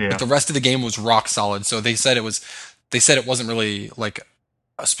low. Yeah. But the rest of the game was rock solid. So they said it wasn't really like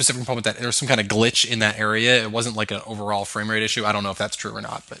a specific problem, that there was some kind of glitch in that area. It wasn't like an overall frame rate issue. I don't know if that's true or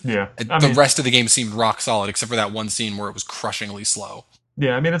not, but yeah, the rest of the game seemed rock solid except for that one scene where it was crushingly slow.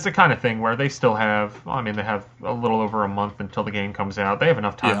 Yeah, I mean, it's the kind of thing where they still have, I mean, they have a little over a month until the game comes out. They have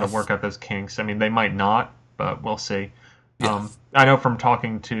enough time to Yeah. work out those kinks. I mean, they might not, but we'll see. Yeah. I know from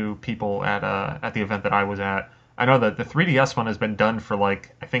talking to people at the event that I was at, I know that the 3DS one has been done for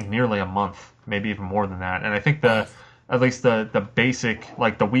like I think nearly a month, maybe even more than that. And I think Wow. at least the basic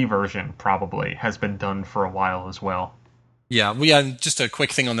like the Wii version probably has been done for a while as well. Yeah, we had just a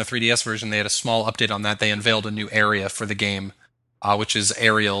quick thing on the 3DS version. They had a small update on that. They unveiled a new area for the game, which is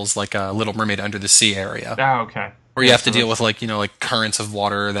Ariel's like a Little Mermaid Under the Sea area, Oh, okay. where you Yeah, have to so deal that's, with like like currents of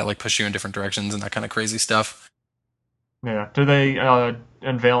water that like push you in different directions and that kind of crazy stuff. yeah. Do they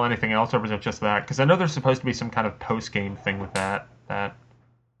unveil anything else, or was it just that? Because I know there's supposed to be some kind of post game thing with that. That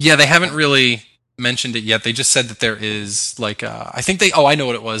Yeah, they haven't really mentioned it yet. They just said that there is like I think they I know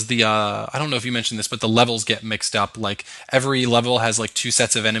what it was. The I don't know if you mentioned this, but the levels get mixed up. Like every level has like two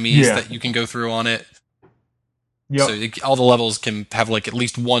sets of enemies yeah. that you can go through on it. So Yep. all the levels can have like at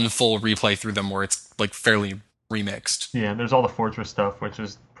least one full replay through them where it's like fairly remixed, Yeah, and there's all the Fortress stuff, which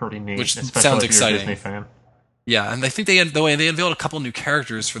is pretty neat, which especially sounds if you're a exciting. Disney fan. Yeah, and I think they unveiled a couple new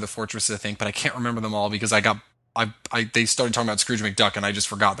characters for the Fortress, I think, but I can't remember them all because they started talking about Scrooge McDuck and I just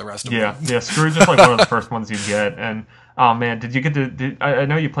forgot the rest of Yeah, them. yeah. Scrooge is like one of the first ones you get, and oh man, did you get to? I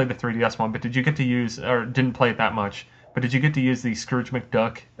know you played the 3DS one, but did you get to use or didn't play it that much? But did you get to use the Scrooge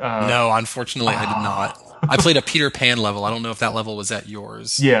McDuck? No, unfortunately, I did not. I played a Peter Pan level. I don't know if that level was at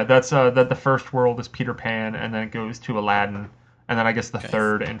yours. Yeah, that's that the first world is Peter Pan, and then it goes to Aladdin, and then I guess the Okay.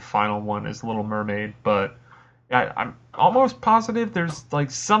 third and final one is Little Mermaid. But I'm almost positive there's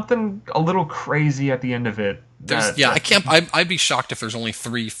like something a little crazy at the end of it. I can't. I'd be shocked if there's only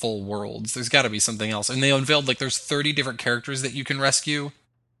 3 full worlds. There's got to be something else. And they unveiled like there's 30 different characters that you can rescue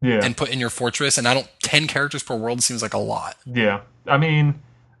Yeah, and put in your fortress. And 10 characters per world seems like a lot. yeah. I mean,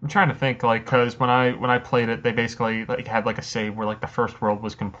 I'm trying to think like because when I played it, they basically like had like a save where like the first world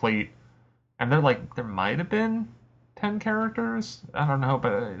was complete, and they're like there might have been 10 characters. I don't know,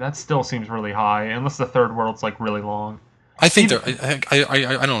 but that still seems really high unless the third world's like really long. I think Even-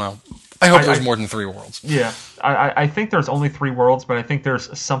 I don't know. I hope there's I- more than 3 worlds. Yeah, I think there's only 3 worlds, but I think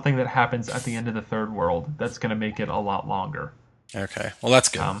there's something that happens at the end of the third world that's going to make it a lot longer. Okay, well that's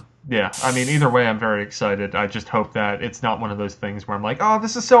good. Yeah, I mean, either way, I'm very excited. I just hope that it's not one of those things where I'm like, oh,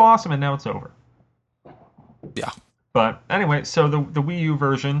 this is so awesome, and now it's over. Yeah. But anyway, so the Wii U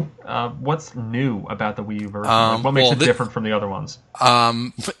version, what's new about the Wii U version? Like, what makes well, it different from the other ones?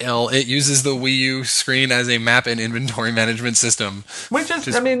 It uses the Wii U screen as a map and inventory management system. Which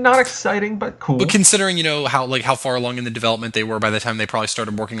is, I mean, not exciting, but cool. But considering how far along in the development they were by the time they probably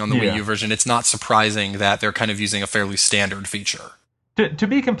started working on the Yeah. Wii U version, it's not surprising that they're kind of using a fairly standard feature. To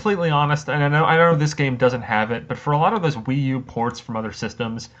be completely honest, and I know this game doesn't have it, but for a lot of those Wii U ports from other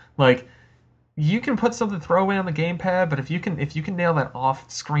systems, like you can put something throwaway on the gamepad, but if you can nail that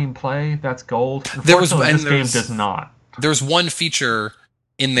off-screen play, that's gold. Unfortunately, this game does not. There's one feature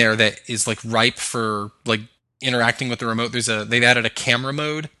in there that is like ripe for like interacting with the remote. They've added a camera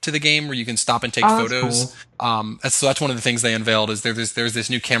mode to the game where you can stop and take Oh, that's photos. cool. That's one of the things they unveiled is there's this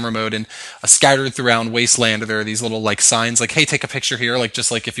new camera mode, and scattered throughout Wasteland there are these little like signs like, hey, take a picture here, like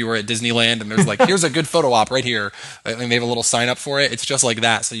just like if you were at Disneyland and there's like here's a good photo op right here, and they have a little sign up for it. It's just like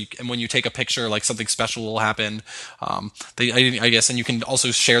that. So and when you take a picture, like something special will happen. I guess, and you can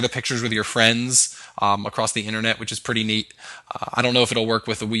also share the pictures with your friends across the internet, which is pretty neat. I don't know if it'll work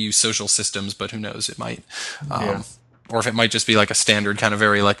with the Wii U social systems, but who knows? It might. Yeah. Or if it might just be like a standard kind of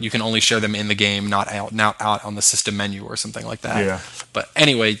very like you can only share them in the game, not out on the system menu or something like that. Yeah. But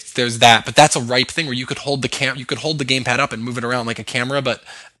anyway, there's that. But that's a ripe thing where you could hold the gamepad up and move it around like a camera, but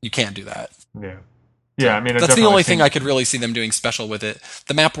you can't do that. Yeah. Yeah, I mean, That's the only thing I could really see them doing special with it.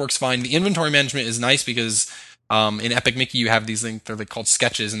 The map works fine. The inventory management is nice because in Epic Mickey you have these things, they're like called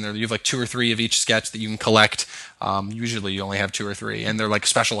sketches, and you have like 2 or 3 of each sketch that you can collect. Usually you only have 2 or 3, and they're like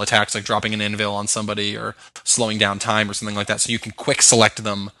special attacks, like dropping an anvil on somebody or slowing down time or something like that. So you can quick select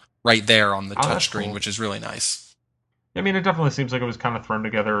them right there on the touch screen, cool. which is really nice. I mean, it definitely seems like it was kind of thrown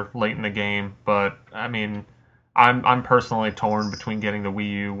together late in the game, but I mean, I'm personally torn between getting the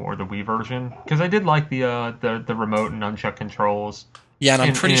Wii U or the Wii version because I did like the remote and nunchuck controls. Yeah, and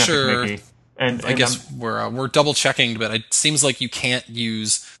I'm pretty Epic sure. Mickey. And I guess we're double checking, but it seems like you can't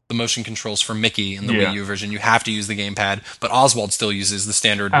use the motion controls for Mickey in the Yeah. Wii U version. You have to use the gamepad, but Oswald still uses the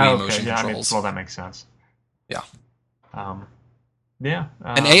standard Oh, Wii okay, motion yeah, I mean, controls. well, that makes sense. Yeah. Yeah.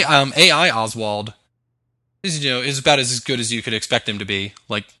 And AI Oswald is about as good as you could expect him to be.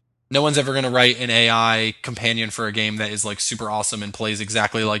 Like, no one's ever going to write an AI companion for a game that is like super awesome and plays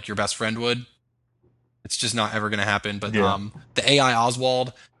exactly like your best friend would. It's just not ever going to happen. But Yeah. the AI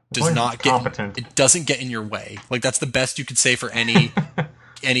Oswald does not get competent. it doesn't get in your way. Like that's the best you could say for any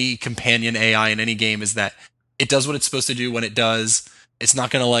any companion AI in any game is that it does what it's supposed to do when it does. It's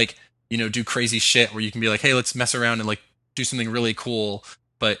not gonna like, do crazy shit where you can be like, hey, let's mess around and like do something really cool.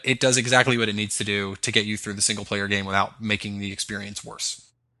 But it does exactly what it needs to do to get you through the single player game without making the experience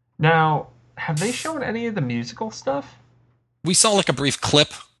worse. Now, have they shown any of the musical stuff? We saw like a brief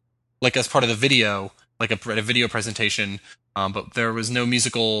clip, like as part of the video, like a video presentation, but there was no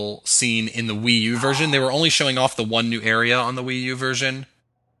musical scene in the Wii U version. They were only showing off the one new area on the Wii U version.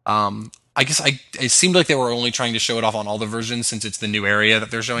 I guess it seemed like they were only trying to show it off on all the versions since it's the new area that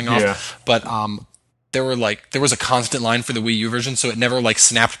they're showing off. Yeah. But there was a constant line for the Wii U version, so it never like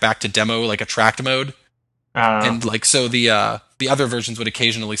snapped back to demo like attract mode. And like so the other versions would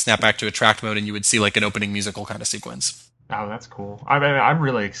occasionally snap back to attract mode, and you would see like an opening musical kind of sequence. Oh, that's cool. I mean, I'm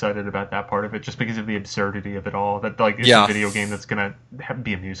really excited about that part of it, just because of the absurdity of it all. That like it's a video game that's gonna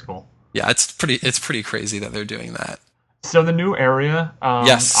be a musical. Yeah, it's pretty crazy that they're doing that. So the new area,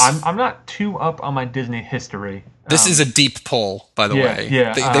 yes, I'm not too up on my Disney history. This is a deep pull, by the way.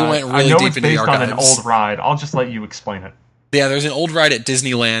 Yeah, they went really deep into the archives. I know it's based on an old ride. I'll just let you explain it. Yeah, there's an old ride at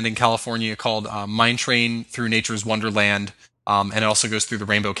Disneyland in California called Mine Train Through Nature's Wonderland, and it also goes through the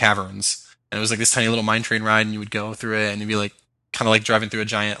Rainbow Caverns. And it was like this tiny little mine train ride, and you would go through it, and you'd be like kind of like driving through a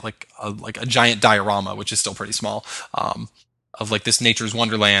giant a giant diorama, which is still pretty small, of like this nature's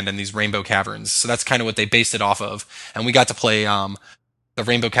wonderland and these rainbow caverns. So that's kind of what they based it off of. And we got to play the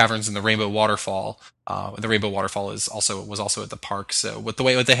Rainbow Caverns and the Rainbow Waterfall. The Rainbow Waterfall was also at the park. So what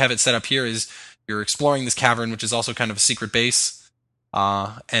they have it set up here is you're exploring this cavern, which is also kind of a secret base.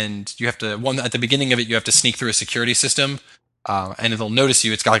 And you have to at the beginning of it, you have to sneak through a security system. And it'll notice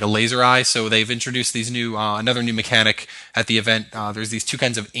you. It's got like a laser eye. So they've introduced these another new mechanic at the event. There's these two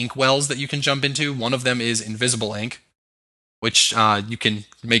kinds of ink wells that you can jump into. One of them is invisible ink, which you can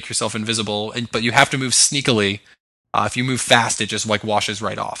make yourself invisible, but you have to move sneakily. If you move fast, it just like washes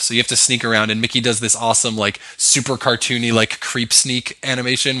right off. So you have to sneak around, and Mickey does this awesome like super cartoony like creep sneak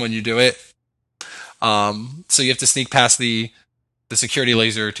animation when you do it. So you have to sneak past the security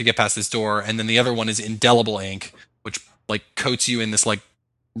laser to get past this door, and then the other one is indelible ink, which like coats you in this like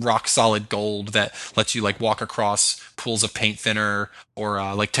rock solid gold that lets you like walk across pools of paint thinner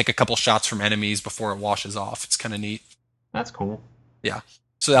or like take a couple shots from enemies before it washes off. It's kind of neat. That's cool. Yeah.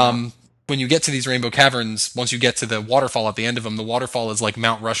 So when you get to these Rainbow Caverns, once you get to the waterfall at the end of them, the waterfall is like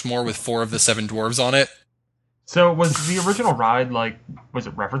Mount Rushmore with 4 of the 7 dwarves on it. So was the original ride was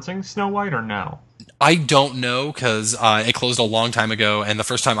it referencing Snow White or no? I don't know because it closed a long time ago, and the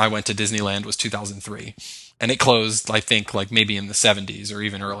first time I went to Disneyland was 2003. And it closed, I think, like maybe in the 70s or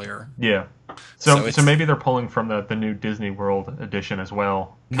even earlier. Yeah. So maybe they're pulling from the new Disney World edition as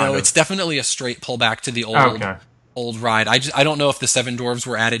well. No, it's definitely a straight pullback to the old ride. I don't know if the 7 dwarves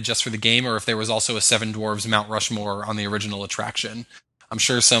were added just for the game or if there was also a 7 dwarves Mount Rushmore on the original attraction. I'm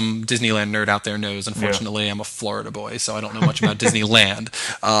sure some Disneyland nerd out there knows. Unfortunately, I'm a Florida boy, so I don't know much about Disneyland.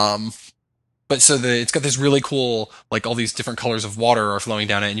 But so it's got this really cool, like all these different colors of water are flowing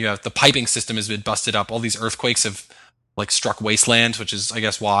down it, and you have the piping system has been busted up. All these earthquakes have like struck wastelands, which is I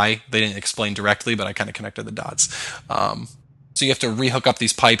guess why they didn't explain directly, but I kind of connected the dots. So you have to rehook up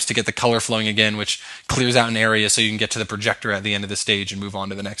these pipes to get the color flowing again, which clears out an area so you can get to the projector at the end of the stage and move on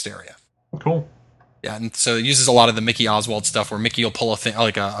to the next area. Cool. Yeah, and so it uses a lot of the Mickey Oswald stuff where Mickey will pull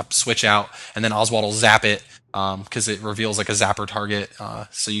a switch out, and then Oswald will zap it because it reveals like a zapper target,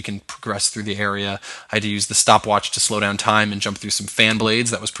 so you can progress through the area. I had to use the stopwatch to slow down time and jump through some fan blades.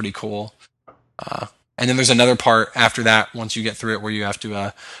 That was pretty cool. And then there's another part after that, once you get through it, where you have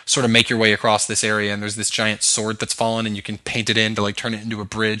to sort of make your way across this area, and there's this giant sword that's fallen, and you can paint it in to like turn it into a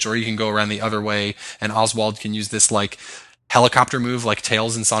bridge, or you can go around the other way, and Oswald can use this like helicopter move like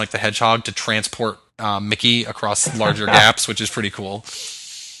Tails in Sonic the Hedgehog to transport Mickey across larger gaps, which is pretty cool.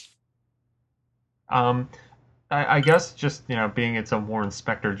 I guess just being it's a Warren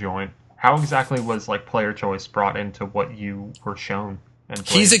Spector joint, how exactly was like player choice brought into what you were shown?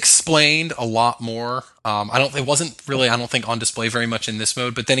 He's explained a lot more. It wasn't really, I don't think, on display very much in this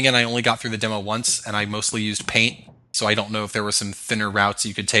mode. But then again, I only got through the demo once, and I mostly used paint. So I don't know if there were some thinner routes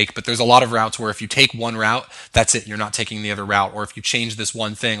you could take. But there's a lot of routes where if you take one route, that's it. You're not taking the other route. Or if you change this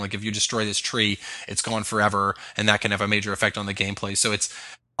one thing, like if you destroy this tree, it's gone forever, and that can have a major effect on the gameplay. So it's,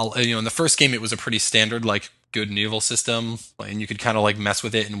 in the first game, it was a pretty standard, like, good and evil system, and you could kind of like mess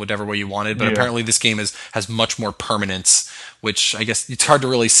with it in whatever way you wanted, but apparently this game has much more permanence, which I guess it's hard to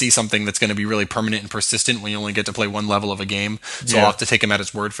really see something that's going to be really permanent and persistent when you only get to play one level of a game, so I'll have to take him at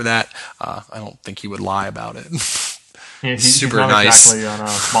his word for that. I don't think he would lie about it. He's super not nice. Exactly on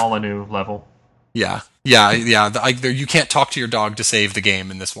a Molyneux level. Yeah, Yeah, yeah. You can't talk to your dog to save the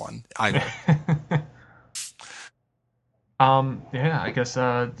game in this one either. Yeah, I guess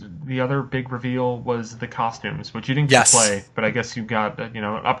the other big reveal was the costumes, which you didn't get to Yes. play, but I guess you got an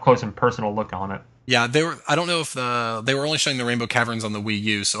up close and personal look on it. Yeah, they were. I don't know if they were only showing the Rainbow Caverns on the Wii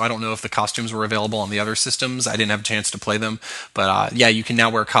U, so I don't know if the costumes were available on the other systems. I didn't have a chance to play them, but yeah, you can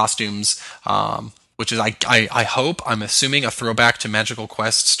now wear costumes, which is I hope I'm assuming a throwback to Magical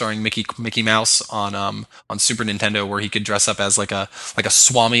Quest starring Mickey Mouse on Super Nintendo, where he could dress up as like a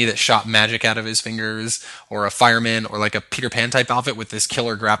Swami that shot magic out of his fingers, or a fireman, or like a Peter Pan type outfit with this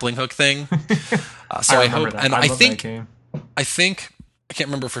killer grappling hook thing. So I remember hope, that. and I I love think that game. I think I can't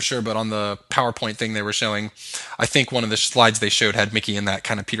remember for sure, but on the PowerPoint thing they were showing, I think one of the slides they showed had Mickey in that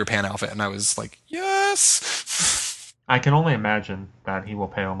kind of Peter Pan outfit, and I was like, yes. I can only imagine that he will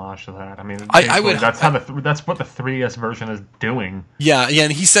pay homage to that. I mean, I would. That's what the 3DS version is doing. Yeah, yeah,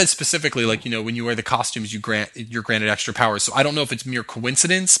 and he said specifically, like, when you wear the costumes, you're granted extra powers. So I don't know if it's mere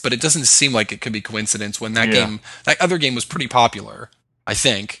coincidence, but it doesn't seem like it could be coincidence when that other game was pretty popular. I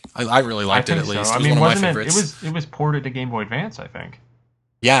think I really liked it at least. So. It was one of my wasn't favorites. it was ported to Game Boy Advance, I think.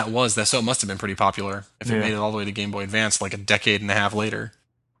 Yeah, it was. So it must have been pretty popular if it made it all the way to Game Boy Advance like a decade and a half later.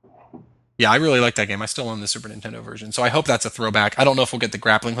 Yeah, I really like that game. I still own the Super Nintendo version, so I hope that's a throwback. I don't know if we'll get the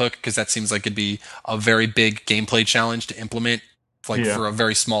grappling hook, because that seems like it'd be a very big gameplay challenge to implement, for a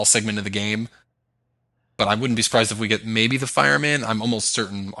very small segment of the game. But I wouldn't be surprised if we get maybe the fireman. I'm almost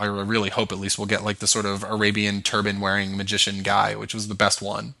certain, I really hope at least we'll get like the sort of Arabian turban-wearing magician guy, which was the best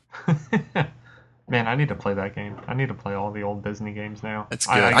one. Man, I need to play that game. I need to play all the old Disney games now. It's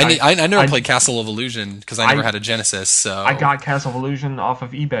good. I never played Castle of Illusion because I never had a Genesis. So I got Castle of Illusion off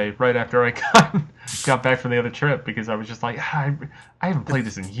of eBay right after I got back from the other trip, because I was just like, I haven't played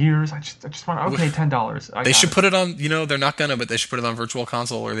this in years. I just want to $10. They should put it on. They're not gonna, but they should put it on Virtual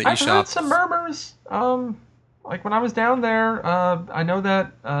Console or the I've eShop. heard some murmurs. Like when I was down there, I know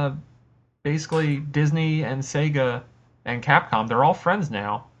that basically Disney and Sega and Capcom, they're all friends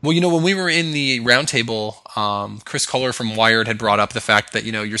now. Well, when we were in the roundtable, Chris Kohler from Wired had brought up the fact that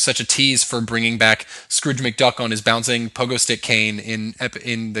you're such a tease for bringing back Scrooge McDuck on his bouncing pogo stick cane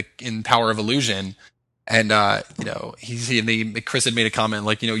in Power of Illusion, and Chris had made a comment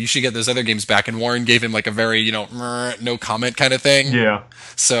like you should get those other games back, and Warren gave him like a very no comment kind of thing. Yeah.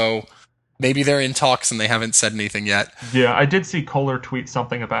 So maybe they're in talks and they haven't said anything yet. Yeah, I did see Kohler tweet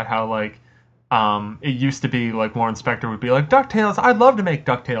something about how like. It used to be like Warren Spector would be like, DuckTales, I'd love to make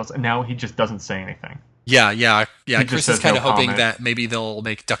DuckTales, and now he just doesn't say anything. Yeah. Chris is kind of hoping comment. that maybe they'll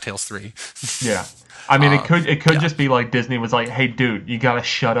make DuckTales 3. Yeah. I mean, it could just be like Disney was like, hey, dude, you gotta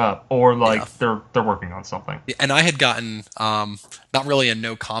shut up, or like they're working on something. And I had gotten not really a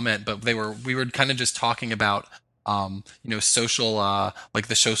no comment, but we were kind of just talking about social like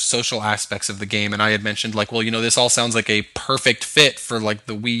the social aspects of the game, and I had mentioned like, well, this all sounds like a perfect fit for like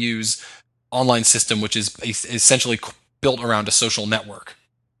the Wii U's online system, which is essentially built around a social network.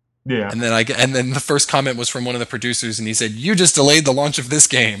 Yeah. And then the first comment was from one of the producers, and he said, "You just delayed the launch of this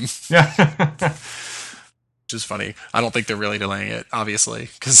game." Yeah. Which is funny. I don't think they're really delaying it, obviously,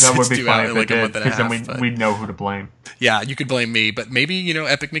 because that would it's be due funny out in like a month and a half. Because then we'd know who to blame. Yeah, you could blame me, but maybe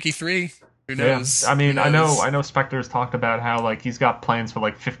Epic Mickey 3. Who knows? Yeah. I mean, I know Spector's talked about how like he's got plans for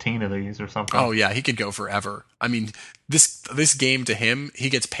like 15 of these or something. Oh yeah, he could go forever. I mean, this game to him, he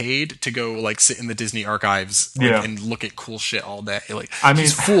gets paid to go like sit in the Disney archives and look at cool shit all day. Like,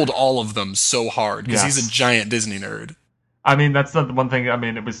 he's fooled all of them so hard because he's a giant Disney nerd. I mean, that's the one thing. I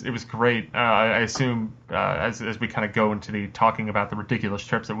mean, it was great. I assume as we kind of go into the talking about the ridiculous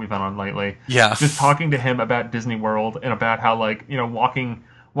trips that we've been on lately. Yeah, just talking to him about Disney World and about how like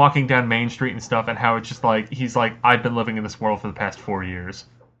walking down Main Street and stuff, and how it's just like he's like, I've been living in this world for the past 4 years.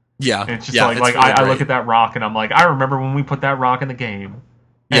 Yeah, and it's just I look at that rock and I'm like, I remember when we put that rock in the game.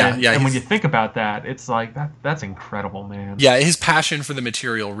 And when you think about that, it's like that's incredible, man. Yeah, his passion for the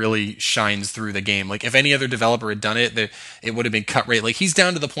material really shines through the game. Like if any other developer had done it, it would have been cut rate. Like he's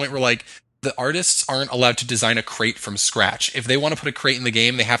down to the point where like the artists aren't allowed to design a crate from scratch. If they want to put a crate in the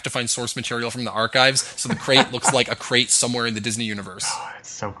game, they have to find source material from the archives, so the crate looks like a crate somewhere in the Disney universe. Oh, it's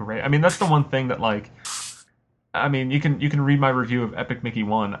so great. I mean, that's the one thing that like. I mean, you can read my review of Epic Mickey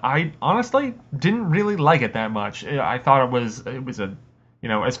 1. I honestly didn't really like it that much. I thought it was a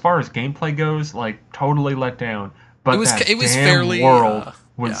as far as gameplay goes, like totally let down. But it was fairly world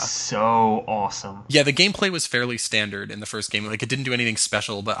was so awesome. Yeah, the gameplay was fairly standard in the first game. Like it didn't do anything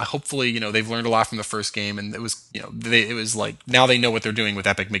special, but hopefully they've learned a lot from the first game, and it was it was like now they know what they're doing with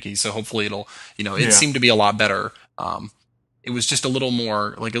Epic Mickey. So hopefully it'll it seemed to be a lot better. It was just a little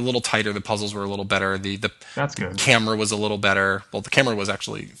more, like a little tighter. The puzzles were a little better. The That's good. Camera was a little better. Well, the camera was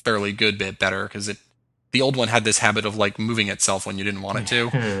actually fairly good bit better because it the old one had this habit of like moving itself when you didn't want it to,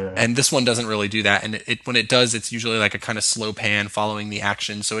 Yeah. and this one doesn't really do that. And when it does, it's usually like a kind of slow pan following the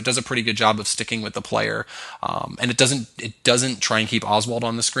action, so it does a pretty good job of sticking with the player. And it doesn't try and keep Oswald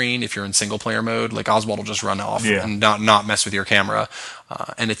on the screen if you're in single player mode. Like Oswald will just run off Yeah. and not mess with your camera.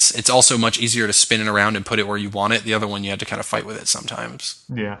 And it's also much easier to spin it around and put it where you want it. The other one you had to kind of fight with it sometimes.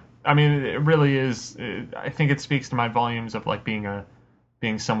 Yeah, I mean, it really is. I think it speaks to my volumes of like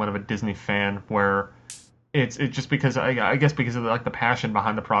being somewhat of a Disney fan, where it's just because I guess because of like the passion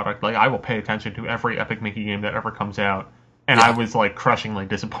behind the product. Like I will pay attention to every Epic Mickey game that ever comes out, and Yeah. I was like crushingly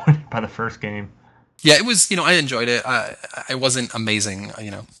disappointed by the first game. Yeah, it was. I enjoyed it. I wasn't amazing,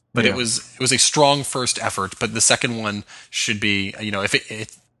 but Yeah. it was a strong first effort. But the second one should be, if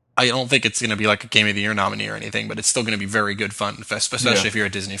it I don't think it's going to be like a Game of the Year nominee or anything, but it's still going to be very good fun, especially Yeah. if you're a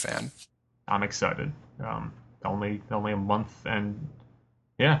Disney fan. I'm excited. Only a month and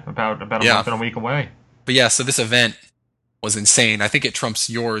about a Yeah. month and a week away. But yeah, so this event was insane. I think it trumps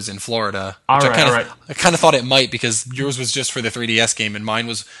yours in Florida. All which right, I kind of thought it might, because yours was just for the 3DS game and mine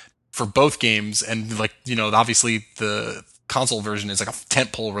was for both games. And like, obviously the console version is like a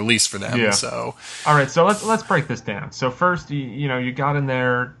tentpole release for them. Yeah. So All right, so let's break this down. So first, you got in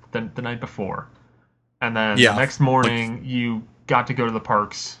there the night before, and then Yeah. the next morning you got to go to the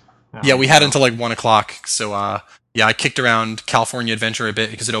parks. yeah, we had until like 1:00. So yeah, I kicked around California Adventure a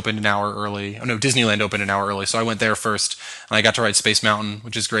bit because it opened an hour early. Oh no, Disneyland opened an hour early, so I went there first, and I got to ride Space Mountain,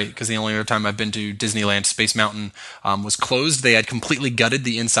 which is great because the only other time I've been to Disneyland, Space Mountain was closed. They had completely gutted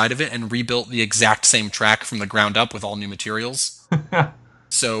the inside of it and rebuilt the exact same track from the ground up with all new materials.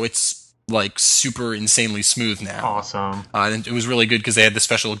 So it's like super insanely smooth now. Awesome. And it was really good because they had the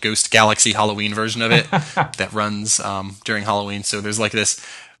special Ghost Galaxy Halloween version of it that runs during Halloween. So there's like this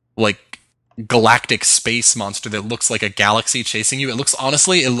like galactic space monster that looks like a galaxy chasing you. It looks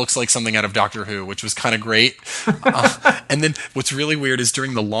like something out of Doctor Who, which was kind of great. And then what's really weird is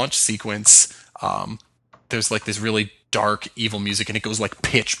during the launch sequence, there's like this really dark evil music, and it goes like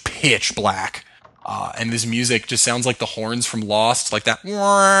pitch black. And this music just sounds like the horns from Lost, like that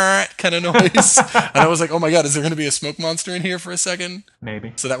kind of noise. And I was like, oh my god, is there going to be a smoke monster in here for a second?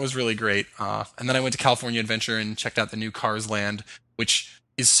 Maybe. So that was really great. And then I went to California Adventure and checked out the new Cars Land, which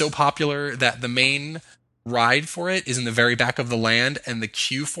is so popular that the main ride for it is in the very back of the land, and the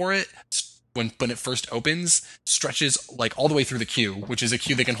queue for it, when it first opens, stretches like all the way through the queue, which is a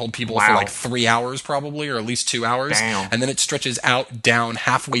queue that can hold people for Wow. like 3 hours probably, or at least 2 hours. Damn. And then it stretches out down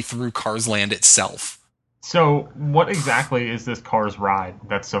halfway through Cars Land itself. So what exactly is this Cars ride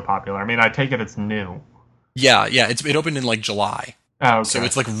that's so popular? I mean, I take it it's new. Yeah, it opened in like July. Oh, okay. So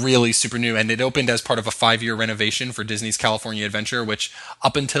it's like really super new, and it opened as part of a 5-year renovation for Disney's California Adventure, which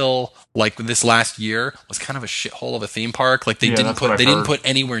up until like this last year was kind of a shithole of a theme park. Like they Yeah, didn't that's what I've didn't heard. put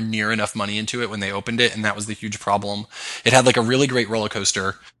anywhere near enough money into it when they opened it, and that was the huge problem. It had like a really great roller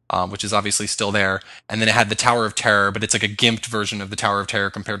coaster, which is obviously still there, and then it had the Tower of Terror, but it's like a gimped version of the Tower of Terror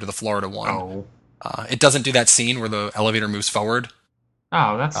compared to the Florida one. Oh. It doesn't do that scene where the elevator moves forward.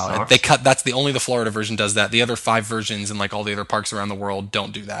 Oh, that sucks. They cut. That's only the Florida version does that. The other 5 versions and like all the other parks around the world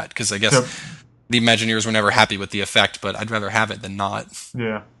don't do that, because I guess So- the Imagineers were never happy with the effect. But I'd rather have it than not.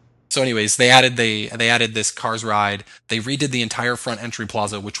 Yeah. So, anyways, they added this Cars ride. They redid the entire front entry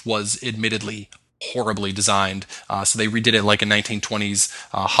plaza, which was admittedly horribly designed. So they redid it like a 1920s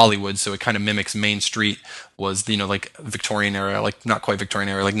Hollywood. So it kind of mimics Main Street was, like Victorian era, like not quite Victorian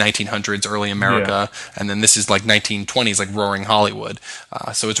era, like 1900s, early America. Yeah. And then this is like 1920s, like roaring Hollywood.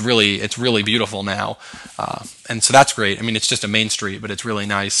 So it's really beautiful now. And so that's great. I mean, it's just a Main Street, but it's really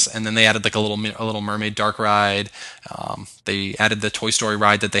nice. And then they added like a little Mermaid Dark ride. They added the Toy Story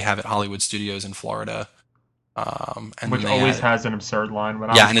ride that they have at Hollywood Studios in Florida. And which always has an absurd line.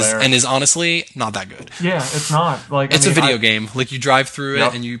 When and is honestly not that good. Yeah, it's not like it's a video game. Like you drive through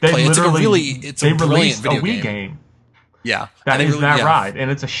it and you play. It's a brilliant released video a Wii game. Yeah, that is that ride,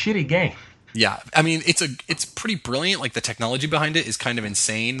 and it's a shitty game. Yeah, I mean it's pretty brilliant. Like the technology behind it is kind of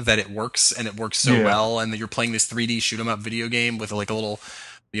insane that it works, and it works so well, and that you're playing this 3D shoot 'em up video game with like a little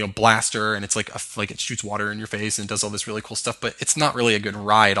blaster, and it's like it shoots water in your face and does all this really cool stuff, but it's not really a good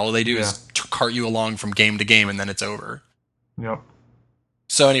ride. All they do is cart you along from game to game, and then it's over. Yep.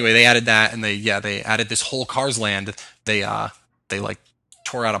 So anyway, they added that, and they added this whole Cars Land. They like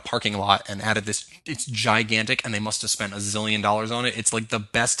tore out a parking lot and added this. It's gigantic, and they must have spent $1 zillion on it. It's like the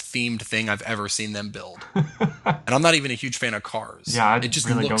best themed thing I've ever seen them build. And I'm not even a huge fan of cars. Yeah, it just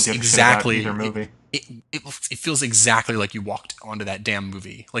really looks don't give exactly a shit about either movie. It feels exactly like you walked onto that damn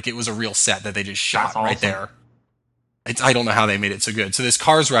movie. Like it was a real set that they just shot right there. I don't know how they made it so good. So this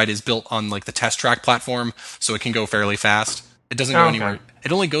Cars ride is built on like the test track platform, so it can go fairly fast. It doesn't go anywhere.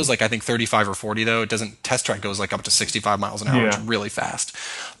 It only goes like I think 35 or 40 though. It doesn't test track goes like up to 65 miles an hour, which is really fast.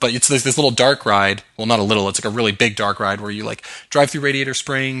 But it's this little dark ride. Well, not a little. It's like a really big dark ride where you like drive through Radiator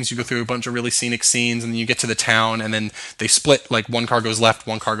Springs. You go through a bunch of really scenic scenes, and then you get to the town, and then they split. Like one car goes left,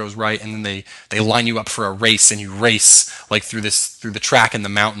 one car goes right, and then they line you up for a race, and you race like through the track in the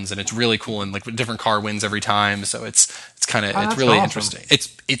mountains, and it's really cool. And like a different car wins every time, so it's kind of it's really interesting.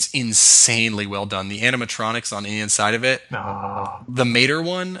 It's insanely well done. The animatronics on the inside of it. The Mater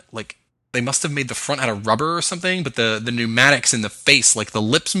one, like they must have made the front out of rubber or something, but the pneumatics in the face, like the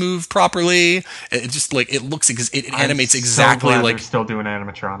lips move properly. It just like it looks it animates exactly like they're still doing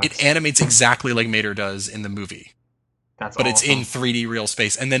animatronics. It animates exactly like Mater does in the movie. But awesome. It's in 3D real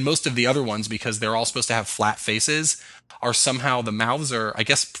space. And then most of the other ones, because they're all supposed to have flat faces, are somehow the mouths are, I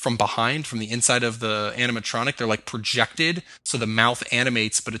guess, from behind, from the inside of the animatronic, they're like projected. So the mouth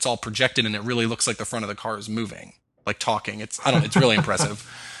animates, but it's all projected, and it really looks like the front of the car is moving, like talking. It's really impressive.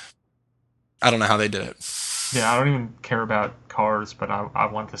 I don't know how they did it. Yeah, I don't even care about cars, but I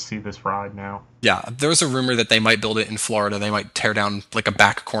want to see this ride now. Yeah, there's a rumor that they might build it in Florida. They might tear down like a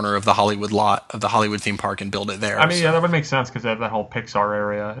back corner of the Hollywood lot of the Hollywood theme park and build it there. I mean, yeah, that would make sense because they have that whole Pixar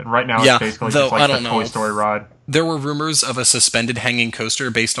area. And right now, it's basically just like the Toy Story ride. There were rumors of a suspended hanging coaster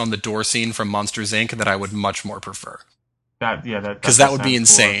based on the door scene from Monsters, Inc. that I would much more prefer. Because that would be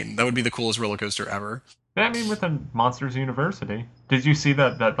insane. Cool. That would be the coolest roller coaster ever. I mean, with the Monsters University. Did you see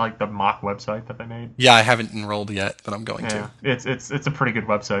that like the mock website that they made? Yeah, I haven't enrolled yet, but I'm going to. It's a pretty good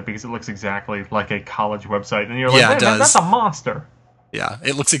website because it looks exactly like a college website, and you're like, yeah, it does. That's a monster. Yeah,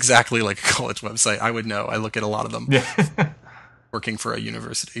 it looks exactly like a college website. I would know. I look at a lot of them. Yeah. Working for a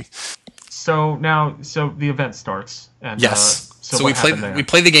university. So the event starts. And, yes. So we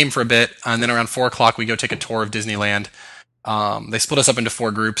play the game for a bit, and then around 4:00 we go take a tour of Disneyland. They split us up into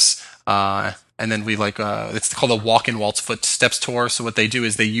 4 groups. And then we it's called a Walk and Walt's Footsteps tour. So what they do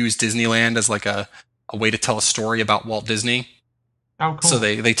is they use Disneyland as like a way to tell a story about Walt Disney. Oh, cool. So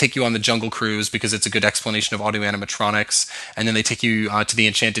they take you on the Jungle Cruise because it's a good explanation of audio animatronics. And then they take you to the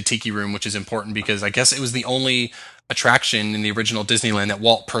Enchanted Tiki Room, which is important because I guess it was the only attraction in the original Disneyland that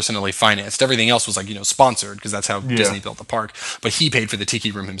Walt personally financed. Everything else was sponsored because that's how Disney built the park. But he paid for the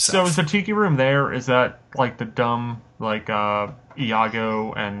Tiki Room himself. So is the Tiki Room there? Is that like the dumb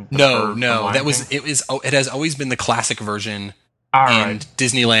Iago and No, it has always been the classic version and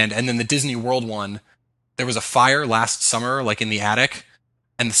Disneyland, and then the Disney World one. There was a fire last summer, like in the attic,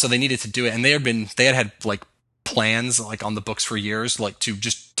 and so they needed to do it, and they had plans on the books for years, to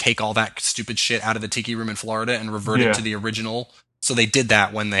just take all that stupid shit out of the Tiki Room in Florida and revert it to the original. So they did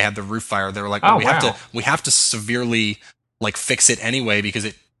that when they had the roof fire. They were like, we have to severely fix it anyway because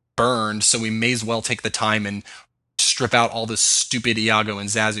it burned. So we may as well take the time and strip out all this stupid Iago and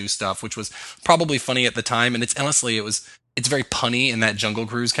Zazu stuff, which was probably funny at the time. And it's very punny in that Jungle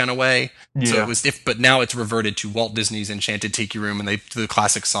Cruise kind of way. Yeah. So but now it's reverted to Walt Disney's Enchanted Tiki Room, and they do the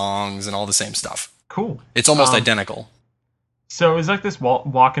classic songs and all the same stuff. Cool. It's almost identical. So is this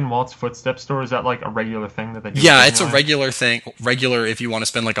Walk in Walt's Footsteps store? Is that a regular thing that they do? Yeah, it's a regular thing. Regular if you want to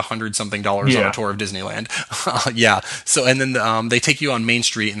spend $100-something on a tour of Disneyland. Yeah. So and then they take you on Main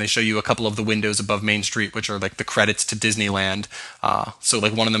Street and they show you a couple of the windows above Main Street, which are the credits to Disneyland. So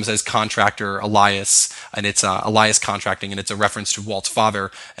one of them says Contractor Elias, and it's Elias Contracting, and it's a reference to Walt's father.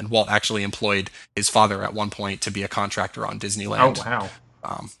 And Walt actually employed his father at one point to be a contractor on Disneyland. Oh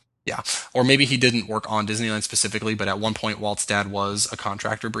wow. Yeah, or maybe he didn't work on Disneyland specifically, but at one point Walt's dad was a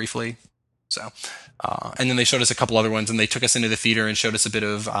contractor briefly. So, and then they showed us a couple other ones, and they took us into the theater and showed us a bit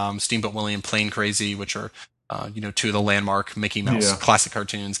of Steamboat Willie and Plane Crazy, which are two of the landmark Mickey Mouse classic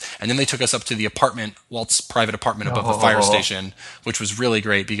cartoons. And then they took us up to the apartment, Walt's private apartment above the fire station, which was really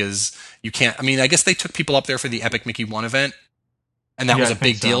great because I guess they took people up there for the Epic Mickey 1 event. And that was a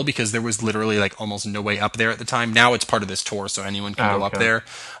big deal because there was literally almost no way up there at the time. Now it's part of this tour, so anyone can go up there.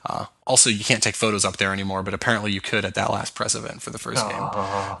 Also, you can't take photos up there anymore, but apparently you could at that last press event for the first game.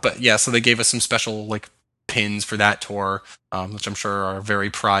 But yeah, so they gave us some special pins for that tour, which I'm sure are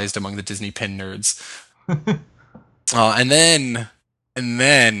very prized among the Disney pin nerds. And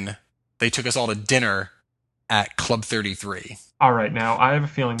then they took us all to dinner at Club 33. All right, now I have a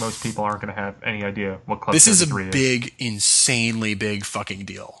feeling most people aren't going to have any idea what Club 33 is. This is a big, insanely big fucking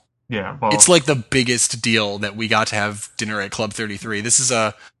deal. Yeah, well, it's the biggest deal that we got to have dinner at Club 33. This is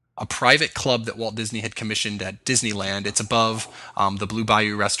a private club that Walt Disney had commissioned at Disneyland. It's above the Blue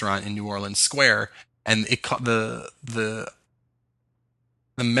Bayou restaurant in New Orleans Square, and the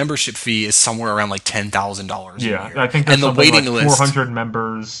membership fee is somewhere around $10,000 a year. I think there's the waiting list 400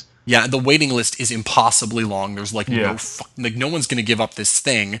 members. Yeah, the waiting list is impossibly long. There's no one's going to give up this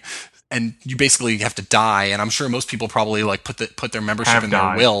thing. and you basically have to die. And I'm sure most people probably like put their membership in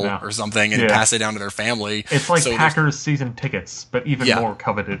their will or something and pass it down to their family. It's like Packers season tickets, but even more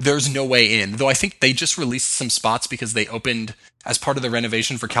coveted. There's no way in, though. I think they just released some spots because they opened, as part of the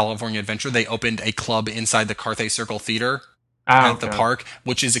renovation for California Adventure, they opened a club inside the Carthay Circle Theater at the park,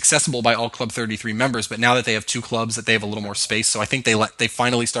 which is accessible by all Club 33 members. But now that they have 2 clubs, that they have a little more space. So I think they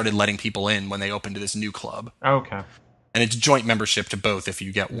finally started letting people in when they opened this new club. Okay. And it's joint membership to both if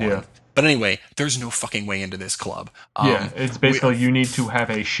you get one. Yeah. But anyway, there's no fucking way into this club. It's basically you need to have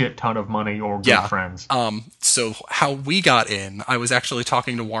a shit ton of money or good friends. So how we got in, I was actually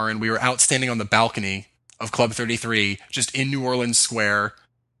talking to Warren. We were out standing on the balcony of Club 33, just in New Orleans Square.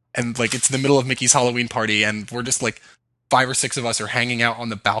 And like it's the middle of Mickey's Halloween party. And we're just like 5 or 6 of us are hanging out on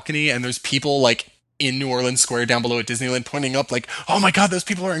the balcony. And there's people like in New Orleans Square down below at Disneyland pointing up like, oh my God, those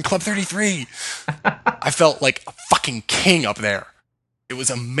people are in Club 33. I felt like a fucking king up there. It was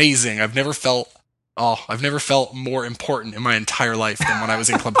amazing. I've never felt more important in my entire life than when I was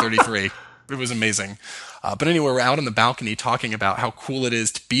in Club 33. It was amazing. But anyway, we're out on the balcony talking about how cool it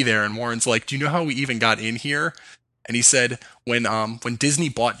is to be there. And Warren's like, do you know how we even got in here? And he said, when Disney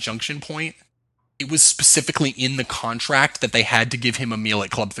bought Junction Point, it was specifically in the contract that they had to give him a meal at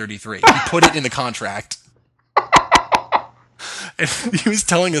Club 33. He put it in the contract. And he was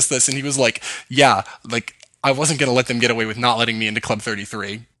telling us this, and he was like, yeah, like, I wasn't going to let them get away with not letting me into Club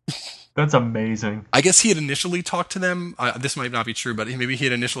 33. That's amazing. I guess he had initially talked to them. This might not be true, but maybe he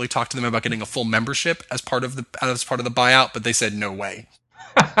had initially talked to them about getting a full membership as part of the buyout, but they said no way.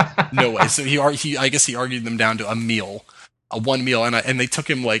 No way. So I guess he argued them down to a meal. One meal, and they took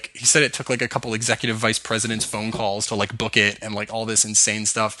him, like, he said it took like a couple executive vice presidents phone calls to like book it and like all this insane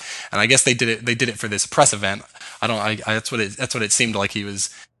stuff. And I guess they did it for this press event. That's what it seemed like he was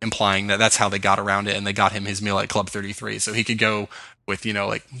implying, that's how they got around it, and they got him his meal at Club 33 so he could go with,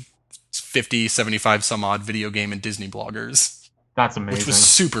 like 50, 75 some odd video game and Disney bloggers. That's amazing. Which was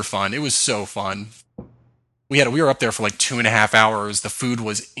super fun. It was so fun. We were up there for like 2.5 hours. The food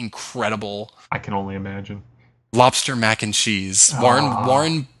was incredible. I can only imagine. Lobster mac and cheese.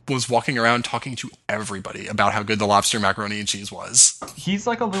 Warren was walking around talking to everybody about how good the lobster macaroni and cheese was. He's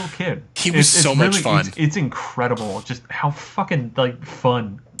like a little kid. He was so much fun. It's incredible. Just how fucking like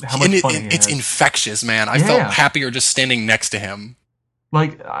fun. How much fun he has. It's infectious, man. I felt happier just standing next to him.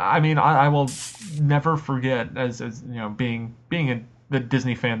 Like, I mean, I will never forget as being the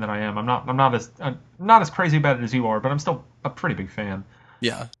Disney fan that I am. I'm not as crazy about it as you are, but I'm still a pretty big fan.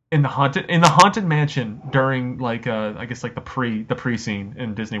 Yeah. In the haunted mansion during like I guess like the pre scene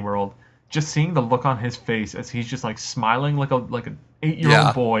in Disney World, just seeing the look on his face as he's just like smiling like an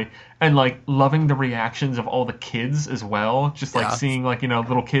 8-year-old boy, and like loving the reactions of all the kids as well, just like seeing like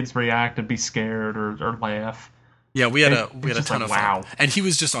little kids react and be scared or laugh. Yeah, we had a ton of fun. And he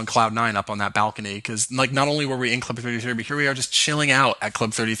was just on cloud 9 up on that balcony because like not only were we in Club 33, but here we are just chilling out at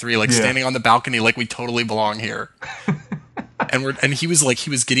Club 33, like standing on the balcony like we totally belong here. And he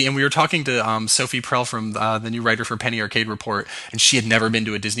was giddy, and we were talking to Sophie Prell from the new writer for Penny Arcade Report, and she had never been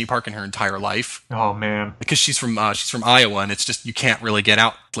to a Disney park in her entire life. Oh man! Because she's from Iowa, and it's just you can't really get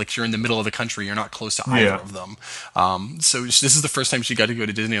out. Like you're in the middle of the country, you're not close to either of them. So this is the first time she got to go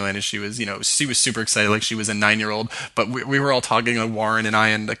to Disneyland, and she was super excited, like she was a 9-year-old. But we were all talking, like Warren and I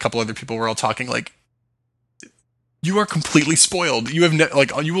and a couple other people were all talking like, you are completely spoiled. You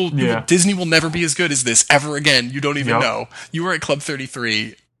have Disney will never be as good as this ever again. You don't even know. You were at Club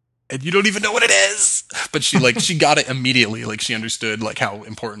 33 and you don't even know what it is. But she got it immediately. Like she understood like how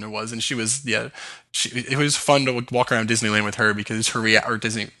important it was, and it was fun to walk around Disneyland with her because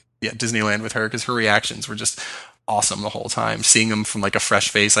Disneyland with her because her reactions were just awesome the whole time. Seeing them from like a fresh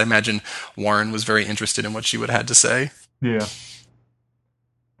face. I imagine Warren was very interested in what she would have had to say. Yeah.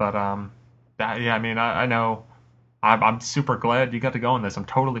 But I mean I know. I'm super glad you got to go on this. I'm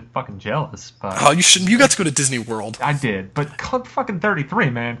totally fucking jealous. But you got to go to Disney World. I did, but Club fucking 33,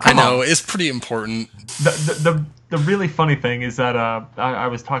 man. Come I know on. It's pretty important. The really funny thing is that I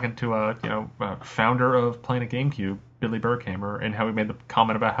was talking to a founder of Planet GameCube, Billy Burkhammer, and how he made the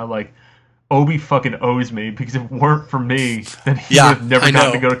comment about how like Obi fucking owes me because if it weren't for me, then he would have never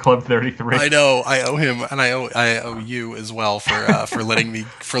gotten to go to Club 33. I know, I owe him, and I owe you as well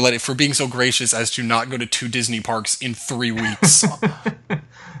for being so gracious as to not go to 2 Disney parks in 3 weeks.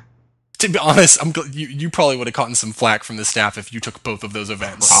 To be honest, you probably would have gotten some flack from the staff if you took both of those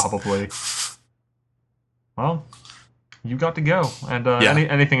events. Probably. Well, you got to go. And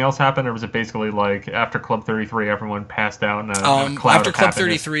anything else happened, or was it basically like after Club 33, everyone passed out? And a cloud after Club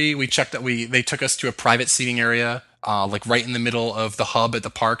 33, we checked that they took us to a private seating area like right in the middle of the hub at the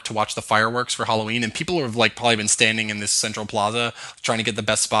park to watch the fireworks for Halloween. And people have like probably been standing in this central plaza trying to get the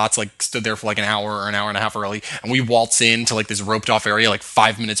best spots, like stood there for like an hour or an hour and a half early. And we waltz into like this roped off area like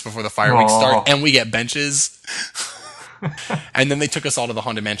 5 minutes before the fireworks start, and we get benches. And then they took us all to the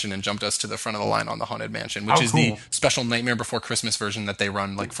Haunted Mansion and jumped us to the front of the line on the Haunted Mansion, which is the special Nightmare Before Christmas version that they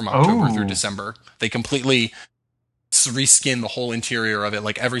run like from October through December. They completely reskin the whole interior of it.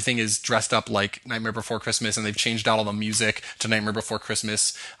 Like everything is dressed up like Nightmare Before Christmas, and they've changed out all the music to Nightmare Before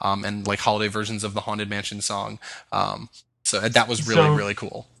Christmas, and like holiday versions of the Haunted Mansion song. So that was really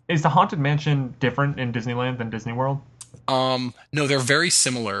cool. Is the Haunted Mansion different in Disneyland than Disney World? No, they're very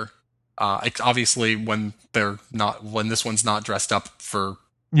similar. Obviously, when this one's not dressed up for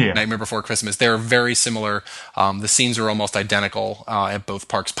Nightmare Before Christmas, they're very similar. The scenes are almost identical at both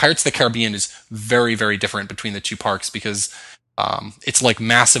parks. Pirates of the Caribbean is very, very different between the two parks because it's like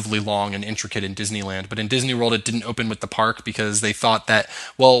massively long and intricate in Disneyland. But in Disney World, it didn't open with the park because they thought that,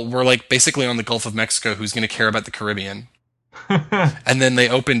 well, we're like basically on the Gulf of Mexico. Who's going to care about the Caribbean? And then they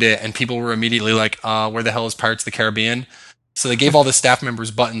opened it, and people were immediately like, "Where the hell is Pirates of the Caribbean?" So they gave all the staff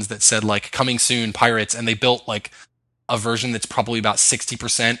members buttons that said like "Coming soon, Pirates," and they built like a version that's probably about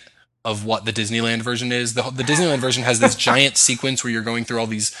 60% of what the Disneyland version is. The Disneyland version has this giant sequence where you're going through all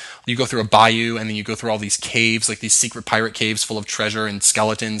these, you go through a bayou and then you go through all these caves, like these secret pirate caves full of treasure and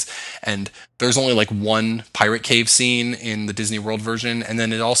skeletons. And there's only like one pirate cave scene in the Disney World version. And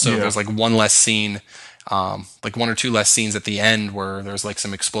then it also, there's like one less scene, like one or two less scenes at the end where there's like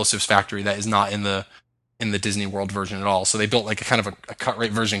some explosives factory that is not in the Disney World version at all. So they built like a kind of a cut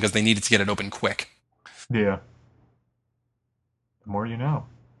rate version because they needed to get it open quick. Yeah. The more you know.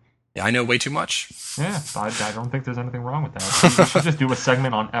 Yeah, I know way too much. Yeah, I don't think there's anything wrong with that. We should just do a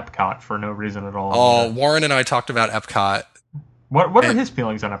segment on Epcot for no reason at all. Oh, Warren and I talked about Epcot. What are his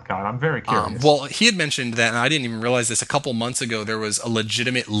feelings on Epcot? I'm very curious. Well, he had mentioned that, and I didn't even realize this, a couple months ago, there was a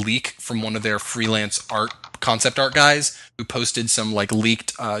legitimate leak from one of their freelance concept art guys who posted some like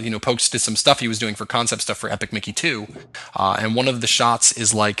leaked, posted some stuff he was doing for concept stuff for Epic Mickey 2. And one of the shots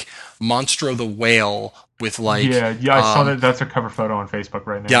is like Monstro the Whale with like... Yeah, I saw that. That's a cover photo on Facebook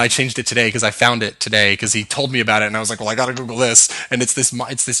right now. Yeah, I changed it today because I found it today because he told me about it, and I was like, well, I gotta Google this. And it's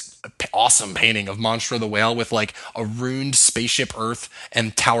this awesome painting of Monstro the Whale with like a ruined spaceship Earth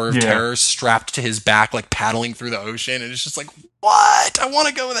and Tower of Terror strapped to his back, like paddling through the ocean. And it's just like, what? I want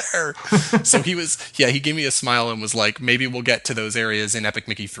to go there. So he gave me a smile and was like, maybe we'll get to those areas in Epic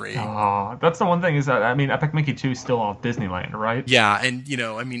Mickey 3. Oh, that's the one thing is that, I mean, Epic Mickey 2 is still off Disneyland, right? Yeah, and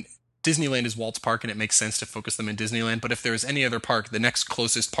Disneyland is Walt's park, and it makes sense to focus them in Disneyland. But if there's any other park, the next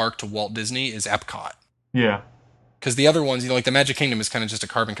closest park to Walt Disney is Epcot. Yeah. Because the other ones, like the Magic Kingdom is kind of just a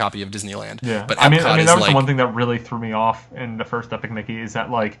carbon copy of Disneyland. Yeah. But I mean, that was the one thing that really threw me off in the first Epic Mickey is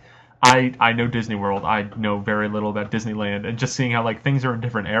that, like, I know Disney World. I know very little about Disneyland. And just seeing how, like, things are in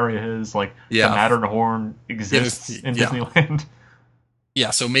different areas, like the Matterhorn exists in Disneyland.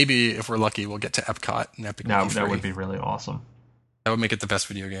 Yeah, so maybe if we're lucky, we'll get to Epcot and Epic Mickey 3. That would be really awesome. That would make it the best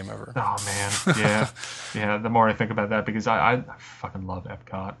video game ever. Oh, man. Yeah. Yeah, the more I think about that, because I fucking love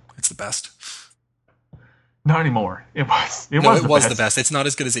Epcot. It's the best. Not anymore. It was the best. It's not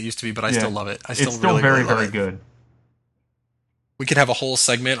as good as it used to be, but I still love it. It's still really, very, really very good. We could have a whole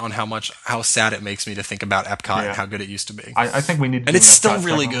segment on how sad it makes me to think about Epcot and how good it used to be. I think we need to and it's still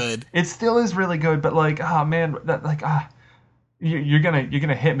really good. It still is really good, but like, oh man, you're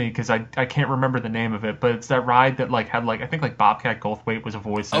gonna hit me because I can't remember the name of it, but it's that ride that like had like I think like Bobcat Goldthwait was a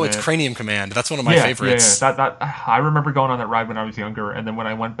voice. Oh, it's Cranium Command. That's one of my favorites. Yeah. That I remember going on that ride when I was younger, and then when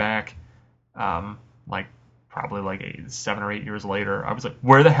I went back, like probably like 7 or 8 years later, I was like,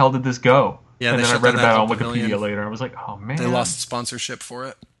 where the hell did this go? Yeah, and then I read about it on Wikipedia later. I was like, oh man, they lost sponsorship for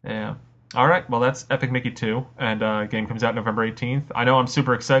it. Yeah. All right, well that's Epic Mickey 2, and game comes out November 18th. I know I'm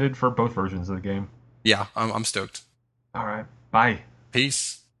super excited for both versions of the game. Yeah, I'm stoked. All right. Bye.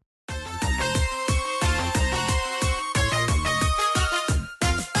 Peace.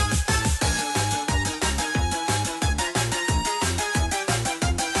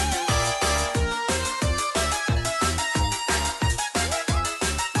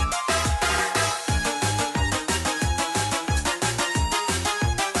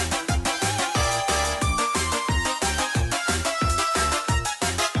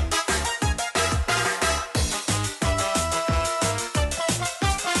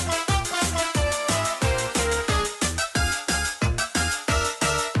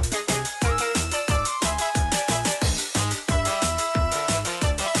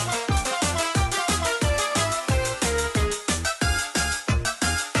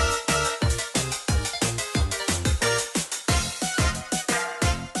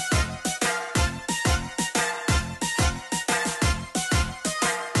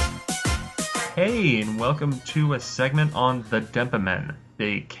 Hey, and welcome to a segment on the Denpa Men.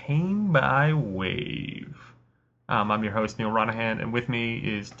 They came by wave. I'm your host, Neal Ronahan, and with me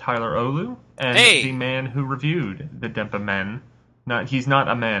is Tyler Olu, and the man who reviewed the Denpa Men. He's not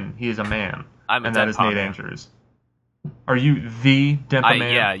a man, he is a man. And that is Nate Andrews. Are you the Denpa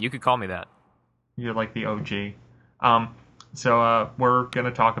Man? Yeah, you could call me that. You're like the OG. So we're going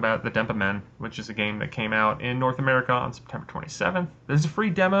to talk about the Denpa Men, which is a game that came out in North America on September 27th. There's a free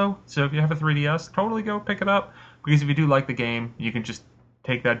demo, so if you have a 3DS, totally go pick it up. Because if you do like the game, you can just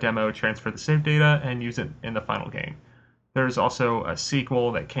take that demo, transfer the save data, and use it in the final game. There's also a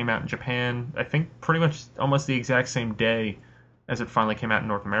sequel that came out in Japan, I think pretty much almost the exact same day as it finally came out in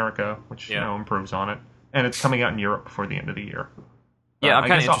North America, which improves on it. And it's coming out in Europe before the end of the year. Yeah, I'm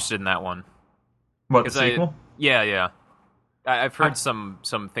kind of interested in that one. What, the sequel? Yeah. I've heard some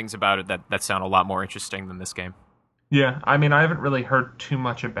things about it that sound a lot more interesting than this game. Yeah, I mean, I haven't really heard too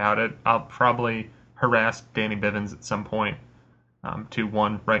much about it. I'll probably harass Danny Bivens at some point to,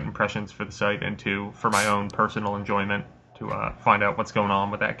 one, write impressions for the site, and two, for my own personal enjoyment to find out what's going on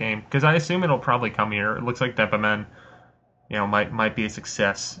with that game. Because I assume it'll probably come here. It looks like Denpa Men, might be a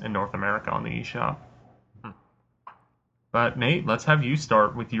success in North America on the eShop. But Nate, let's have you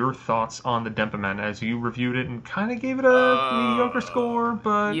start with your thoughts on the Denpa Men as you reviewed it and kind of gave it a mediocre score,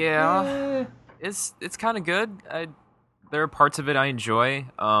 but it's kind of good. There are parts of it I enjoy.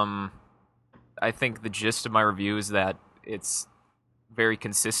 I think the gist of my review is that it's very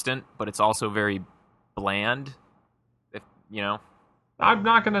consistent, but it's also very bland. I'm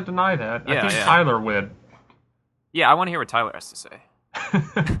not going to deny that. Yeah, I think Tyler would. Yeah, I want to hear what Tyler has to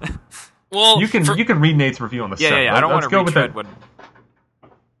say. Well, you can read Nate's review on the site. Yeah. I don't want to retread what.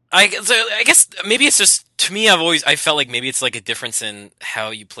 I guess maybe it's just, to me, I felt like maybe it's like a difference in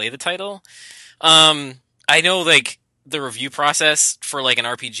how you play the title. I know like the review process for like an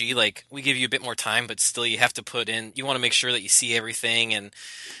RPG, like we give you a bit more time, but still you have to put in, you want to make sure that you see everything and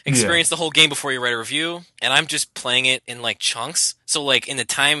experience the whole game before you write a review. And I'm just playing it in like chunks. So like in the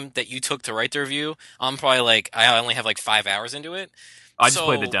time that you took to write the review, I'm probably like, I only have like 5 hours into it. I just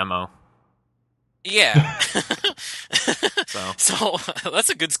played the demo. Yeah. So that's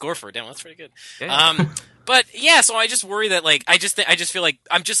a good score for a demo. That's pretty good. Yeah. But yeah, so I just worry that like I just feel like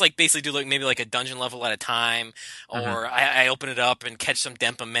I'm just like basically do like maybe like a dungeon level at a time, or I open it up and catch some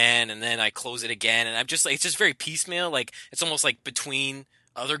Denpa Men and then I close it again, and I'm just like, it's just very piecemeal. Like it's almost like between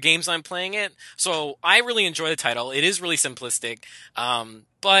other games I'm playing it. So I really enjoy the title. It is really simplistic,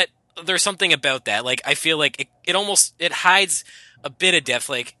 but there's something about that. Like I feel like it hides a bit of depth.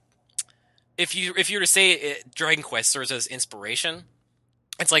 Like if you were to say Dragon Quest serves as inspiration,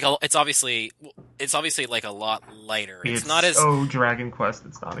 it's obviously like a lot lighter. It's not as Dragon Quest.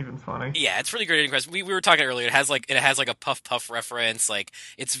 It's not even funny. Yeah, it's really great Dragon Quest. We were talking earlier. It has like a Puff reference. Like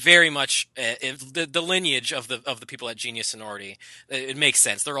it's very much the lineage of the people at Genius Sonority. It makes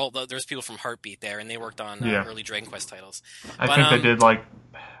sense. There's people from Heartbeat there, and they worked on early Dragon Quest titles. I think they did like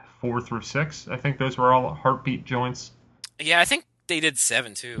 4 through 6. I think those were all Heartbeat joints. Yeah, I think they did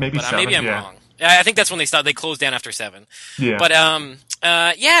 7 too. Maybe 7, maybe I'm wrong. I think that's when they stopped. They closed down after 7. Yeah. But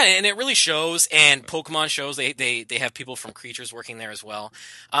and it really shows. And Pokemon shows they have people from Creatures working there as well.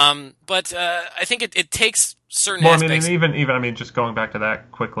 But I think it takes certain aspects. I mean, just going back to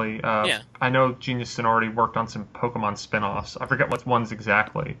that quickly. I know Genius Sonority worked on some Pokemon spin-offs. I forget what ones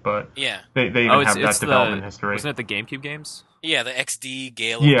exactly, but they even have that development history. Wasn't it the GameCube games? Yeah, the XD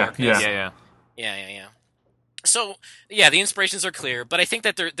Gale of Darkness. Yeah. So the inspirations are clear, but I think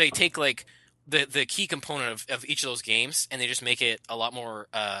that they take like the key component of each of those games and they just make it a lot more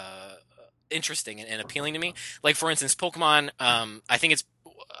interesting and appealing to me. Like for instance, Pokemon. I think it's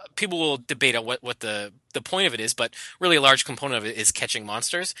people will debate on what the point of it is, but really a large component of it is catching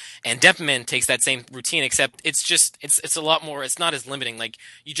monsters. And Denpa Men takes that same routine, except it's a lot more. It's not as limiting. Like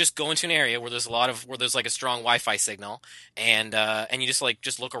you just go into an area where there's like a strong Wi-Fi signal, and you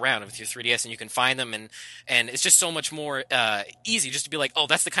just look around with your 3DS and you can find them, and it's just so much more easy just to be like, oh,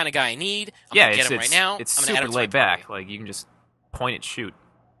 that's the kind of guy I need. I'm gonna get him right now. It's I'm super laid back. Like you can just point and shoot.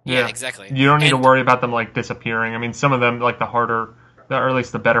 Yeah, exactly. You don't need to worry about them like disappearing. I mean, some of them, like the harder, or at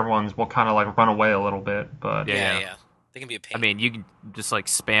least the better ones, will kind of like run away a little bit. But yeah, they can be a pain. I mean, you can just like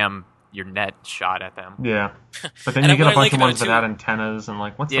spam your net shot at them. Yeah, but then you get a bunch of ones without antennas, and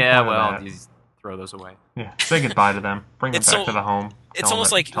like, what's the point of that? You throw those away. Yeah, say goodbye to them. Bring them back to the home. It's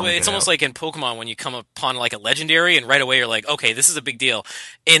almost like in Pokemon when you come upon like a legendary, and right away you're like, okay, this is a big deal.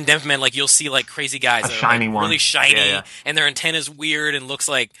 In Denpa Men, like you'll see like crazy guys, that shiny are, like, one, really shiny, and their antenna's weird and looks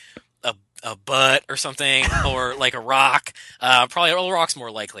like a butt or something, or like a rock. Probably a rock's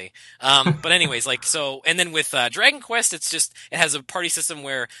more likely. But anyways, like so, and then with Dragon Quest, it has a party system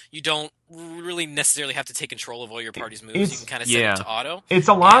where you don't really necessarily have to take control of all your party's moves. You can kind of set it to auto. It's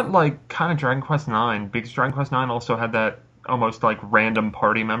a lot like kind of Dragon Quest 9, because Dragon Quest 9 also had that almost like random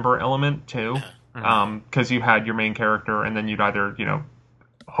party member element too. Because you had your main character, and then you'd either,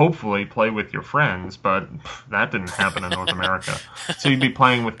 hopefully play with your friends, but that didn't happen in North America. So you'd be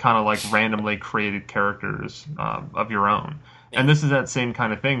playing with kind of like randomly created characters of your own. And this is that same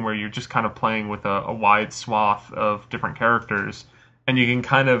kind of thing where you're just kind of playing with a wide swath of different characters, and you can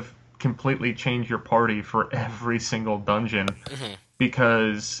kind of completely change your party for every single dungeon.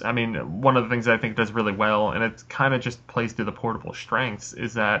 Because, I mean, one of the things I think does really well, and it kind of just plays to the portable strengths,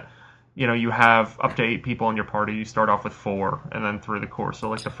 is that you have up to 8 people in your party. You start off with 4, and then through the course, so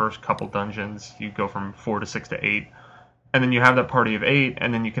like the first couple dungeons, you go from 4 to 6 to 8. And then you have that party of 8,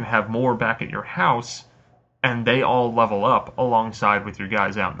 and then you can have more back at your house, and they all level up alongside with your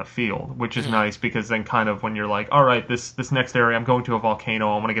guys out in the field, which is nice, because then kind of when you're like, all right, this next area, I'm going to a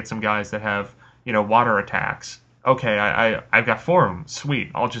volcano, I want to get some guys that have, water attacks. Okay, I've got 4 of them. Sweet.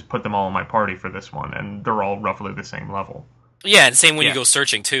 I'll just put them all in my party for this one, and they're all roughly the same level. Yeah, and same when you go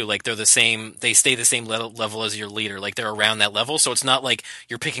searching too. Like they stay the same level as your leader. Like they're around that level, so it's not like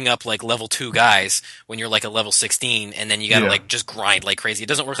you're picking up like level 2 guys when you're like a level 16, and then you gotta like just grind like crazy. It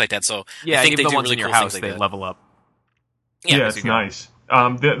doesn't work like that. So I think they do really cool things like that. Level up. Yeah, it's nice.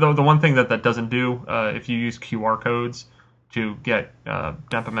 The one thing that doesn't do, if you use QR codes to get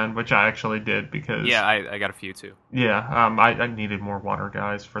Denpa Men, which I actually did because... Yeah, I got a few too. Yeah, I needed more water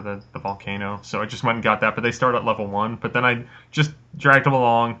guys for the volcano, so I just went and got that, but they start at level 1, but then I just dragged him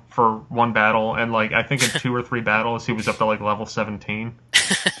along for one battle, and like I think in 2 or 3 battles he was up to like level 17.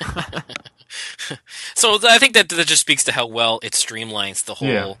 So I think that just speaks to how well it streamlines the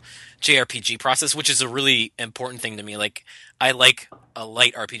whole JRPG process, which is a really important thing to me. Like, I like a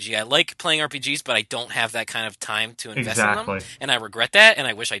light RPG. I like playing RPGs, but I don't have that kind of time to invest in them, and I regret that, and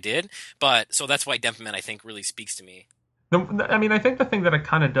I wish I did. But so that's why Denpa Man, I think, really speaks to me. I mean, I think the thing that it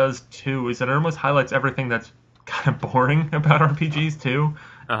kind of does too is that it almost highlights everything that's kind of boring about RPGs too.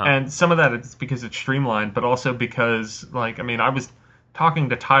 And some of that is because it's streamlined, but also because, like, I mean, I was talking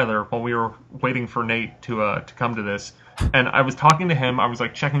to Tyler while we were waiting for Nate to come to this, and I was talking to him. I was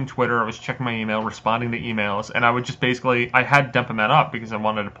like checking Twitter, I was checking my email, responding to emails, and I would just basically, I had Denpa Man up because I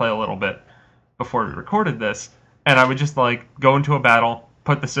wanted to play a little bit before we recorded this, and I would just like go into a battle,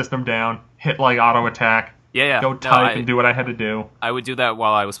 put the system down, hit like auto attack, go type and do what I had to do. I would do that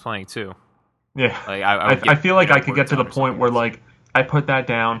while I was playing too. Yeah, like I feel like I could get to the point where like I put that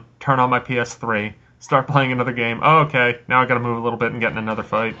down, turn on my PS3, start playing another game. Oh, okay, now I got to move a little bit and get in another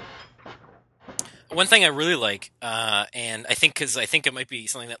fight. One thing I really like, and I think it might be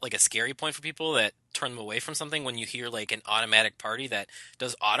something that like a scary point for people that turn them away from something when you hear like an automatic party that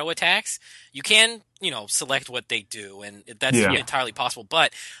does auto attacks. You can, select what they do, and that's entirely possible.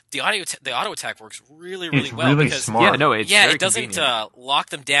 But the auto attack works really, really well. Really because smart. It doesn't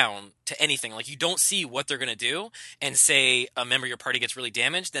lock them down to anything. Like you don't see what they're gonna do, and say a member of your party gets really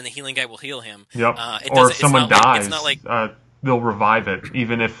damaged, then the healing guy will heal him. Yep. Or if someone dies, it's not like they'll revive it,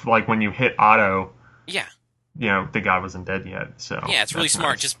 even if like when you hit auto. Yeah. The guy wasn't dead yet, so... Yeah, it's really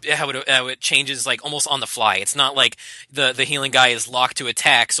smart, nice. Just how it changes, like, almost on the fly. It's not like the healing guy is locked to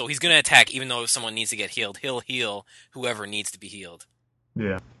attack, so he's gonna attack even though someone needs to get healed. He'll heal whoever needs to be healed.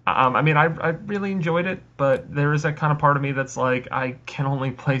 Yeah. I mean, I really enjoyed it, but there is that kind of part of me that's like, I can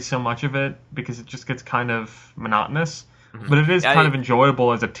only play so much of it, because it just gets kind of monotonous. Mm-hmm. But it is kind of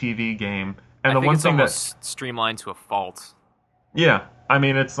enjoyable as a TV game. And I think it's almost streamlined to a fault. Yeah. I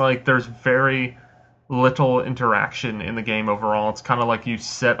mean, it's like, there's very little interaction in the game overall. It's kind of like you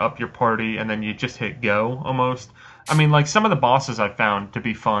set up your party and then you just hit go almost. I mean, like some of the bosses I found to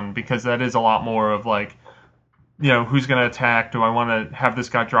be fun because that is a lot more of like, who's going to attack? Do I want to have this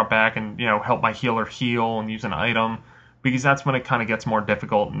guy drop back and, help my healer heal and use an item? Because that's when it kind of gets more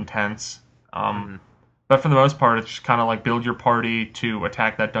difficult and tense. But for the most part, it's just kind of like build your party to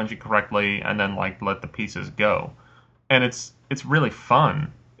attack that dungeon correctly and then like let the pieces go. And it's really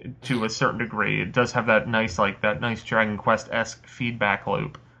fun. To a certain degree, it does have that nice Dragon Quest-esque feedback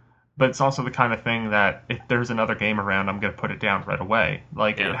loop, but it's also the kind of thing that if there's another game around, I'm going to put it down right away.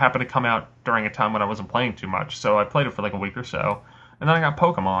 Like, it happened to come out during a time when I wasn't playing too much, so I played it for like a week or so, and then I got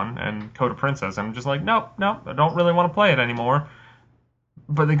Pokemon and Code of Princess, and I'm just like, nope, I don't really want to play it anymore.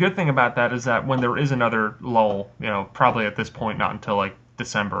 But the good thing about that is that when there is another lull, probably at this point, not until like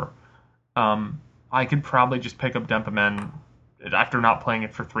December, I could probably just pick up Denpa Men after not playing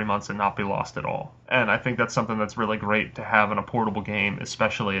it for 3 months and not be lost at all. And I think that's something that's really great to have in a portable game,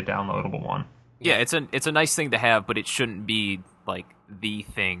 especially a downloadable one. Yeah, it's a nice thing to have, but it shouldn't be like the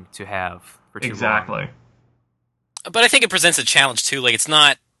thing to have for too long. Exactly. But I think it presents a challenge too. Like, it's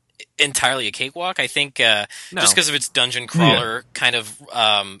not entirely a cakewalk. I think No. just because of its dungeon crawler kind of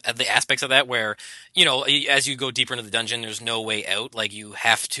the aspects of that, where as you go deeper into the dungeon, there's no way out. Like, you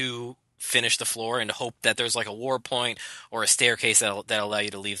have to finish the floor and hope that there's like a war point or a staircase that'll allow you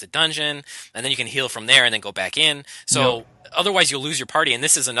to leave the dungeon, and then you can heal from there and then go back in. So otherwise you'll lose your party. And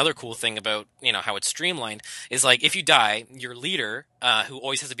this is another cool thing about how it's streamlined, is like, if you die, your leader, who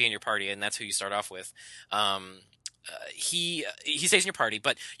always has to be in your party, and that's who you start off with, he stays in your party,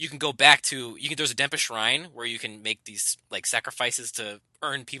 but you can go back to there's a Denpa shrine where you can make these like sacrifices to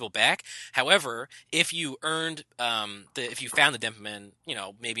earn people back. However, if you earned if you found the Denpa Men,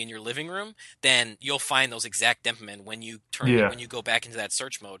 maybe in your living room, then you'll find those exact Denpa Men when you when you go back into that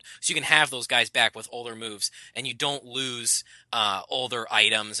search mode. So you can have those guys back with all their moves, and you don't lose all their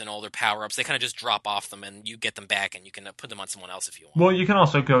items and all their power ups. They kind of just drop off them, and you get them back, and you can put them on someone else if you want. Well, you can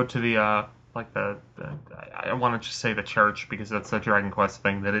also go to the I want to just say the church, because that's the Dragon Quest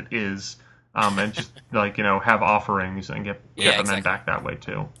thing that it is, and just have offerings and get them in back that way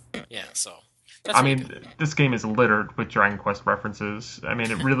too. Yeah, so this game is littered with Dragon Quest references. I mean,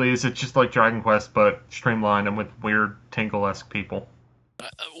 it really is. It's just like Dragon Quest, but streamlined and with weird Tingle-esque people.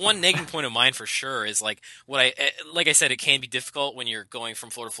 One nagging point of mine for sure is like I said, it can be difficult when you're going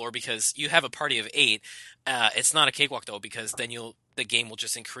from floor to floor because you have a party of 8. It's not a cakewalk though, because then the game will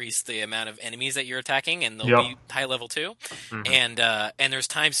just increase the amount of enemies that you're attacking, and they'll be high level too. Mm-hmm. And there's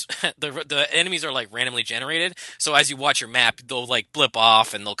times the enemies are like randomly generated, so as you watch your map, they'll like blip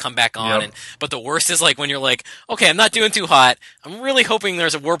off and they'll come back on. But the worst is like when you're like, okay, I'm not doing too hot, I'm really hoping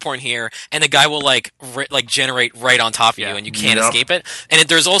there's a war point here, and the guy will like generate right on top of you, and you can't escape it. And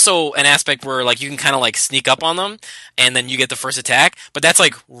there's also an aspect where like you can kind of like sneak up on them, and then you get the first attack, but that's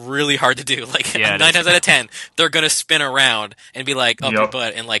like really hard to do. Like 9 times out of 10, they're gonna spin around and be like up your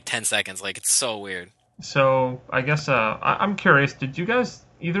butt in like 10 seconds. Like, it's so weird. So I guess I'm curious. Did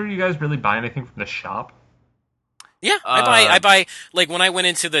either of you guys really buy anything from the shop? Yeah, I buy like when I went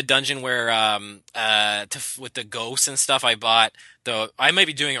into the dungeon where with the ghosts and stuff, I bought I might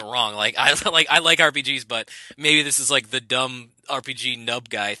be doing it wrong. Like I like RPGs, but maybe this is like the dumb RPG nub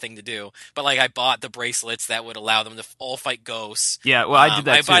guy thing to do. But like I bought the bracelets that would allow them to all fight ghosts. Yeah, well, I did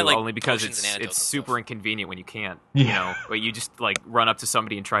that too, buy, like, only because it's super inconvenient when you can't. But you just like run up to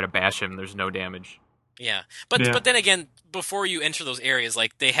somebody and try to bash him. There's no damage. Yeah, but then again, before you enter those areas,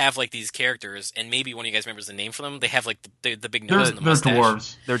 like they have like these characters, and maybe one of you guys remembers the name for them. They have like the big nose and the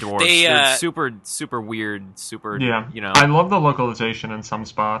mustache. They're dwarves. They're super weird. I love the localization in some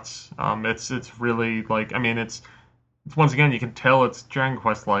spots. It's really like, I mean, it's once again, you can tell it's Dragon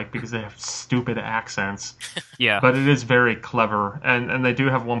Quest like because they have stupid accents. But it is very clever, and they do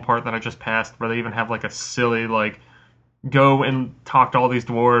have one part that I just passed where they even have like a silly like, go and talk to all these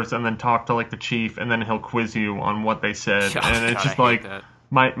dwarves and then talk to like the chief, and then he'll quiz you on what they said. And it's just like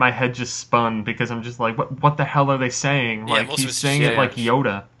my head just spun because I'm just like, what the hell are they saying? Like, he's saying it like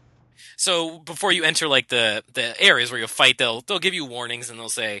Yoda. So before you enter like the areas where you'll fight, they'll give you warnings, and they'll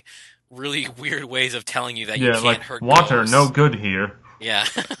say really weird ways of telling you that you can't hurt water ghosts. No good here. Yeah.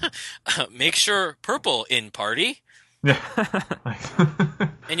 Make sure purple in party. Yeah.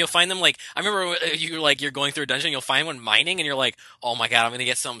 And you'll find them like, I remember you're going through a dungeon, you'll find one mining, and you're like, oh my god, I'm gonna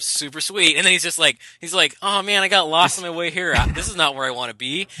get something super sweet. And then he's like, oh man, I got lost on my way here. This is not where I want to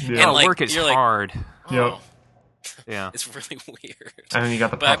be. And like, work is hard. Yeah, it's really weird. And then you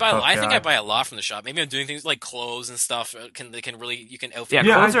got the. But I think I buy a lot from the shop. Maybe I'm doing things like clothes and stuff. You can outfit.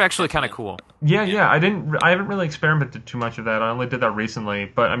 Yeah, clothes are actually kind of cool. Yeah. I haven't really experimented too much with that. I only did that recently.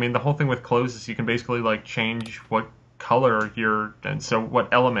 But I mean, the whole thing with clothes is you can basically like change what color what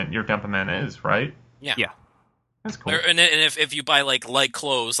element your Denpa Man is, right? Yeah. That's cool. And if you buy like light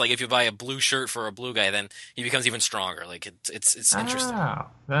clothes, like if you buy a blue shirt for a blue guy, then he becomes even stronger. Like it's interesting.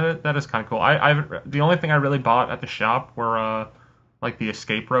 That is kind of cool. The only thing I really bought at the shop were like the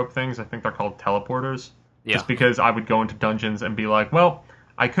escape rope things. I think they're called teleporters. Yeah. Just because I would go into dungeons and be like, well,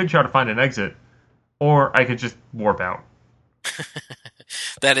 I could try to find an exit, or I could just warp out.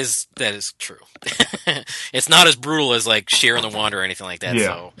 That is true. It's not as brutal as like Share in the Wander or anything like that.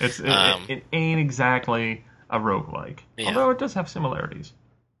 Yeah, so, it ain't exactly a roguelike. Yeah. Although it does have similarities.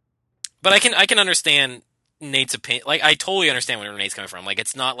 But I can understand Nate's opinion. Like, I totally understand where Nate's coming from. Like,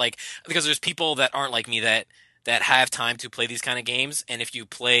 it's not like, because there's people that aren't like me that have time to play these kind of games, and if you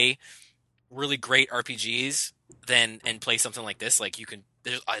play really great RPGs and play something like this, like, you can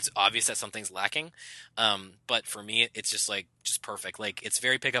it's obvious that something's lacking. But for me, it's just perfect. Like, it's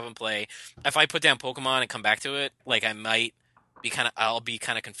very pick up and play. If I put down Pokemon and come back to it, like, I'll be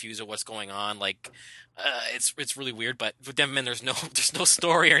kind of confused of what's going on. Like, it's really weird. But with Denpa Man, there's no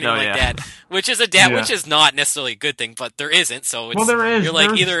story or anything like that, which is which is not necessarily a good thing, but there isn't. So there is. You're like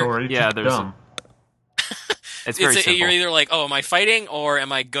there's either story, there's dumb. It's very simple. You're either like, oh, am I fighting or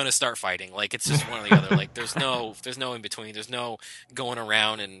am I gonna start fighting? Like, it's just one or the other. Like, there's no in between. There's no going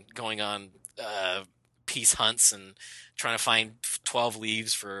around and going on peace hunts and trying to find 12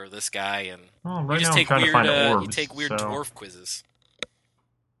 leaves for this guy, and right you just now take I'm trying weird to find orbs, you take weird dwarf quizzes.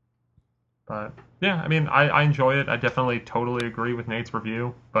 But yeah, I mean, I enjoy it. I definitely totally agree with Nate's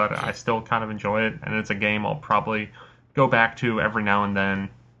review, but I still kind of enjoy it, and it's a game I'll probably go back to every now and then,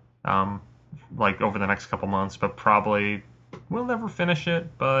 like over the next couple months, but probably will never finish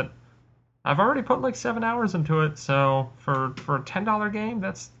it. But I've already put like 7 hours into it, so for a $10 game,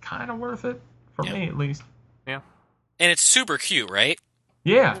 that's kind of worth it for me at least. Yeah, and it's super cute, right?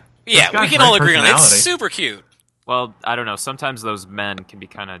 Yeah, yeah, we can all agree on it. It's super cute. Well, I don't know. Sometimes those men can be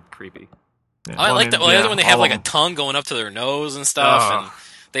kind of creepy. Yeah. I like that. Well, the other one, they have like a them. tongue going up to their nose and stuff, and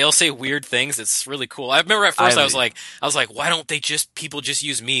they all say weird things. It's really cool. I remember at first I was like, why don't people just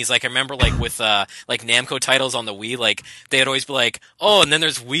use Mii's? Like, I remember like with like Namco titles on the Wii, like they'd always be like, oh, and then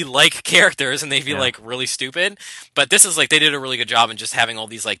there's Wii-like characters, and they'd be like really stupid. But this is like, they did a really good job in just having all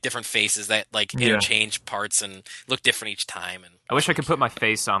these like different faces that like interchange parts and look different each time. And I wish I could put my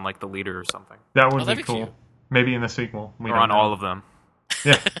face on like the leader or something. That would be be cool. cute. Maybe in the sequel. Or on all of them.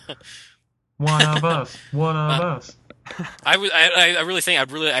 Yeah. One of us. One of us. I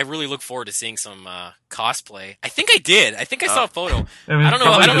really look forward to seeing some cosplay. I think I did. I think I saw a photo. I don't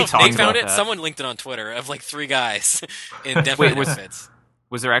know if Nate found it. Someone linked it on Twitter of like 3 guys in Denpa outfits.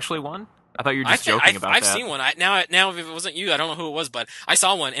 Was there actually one? I thought you were just joking about that. I've seen one. Now, if it wasn't you, I don't know who it was, but I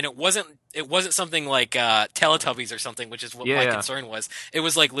saw one, and it wasn't something like Teletubbies or something, which is what my concern was. It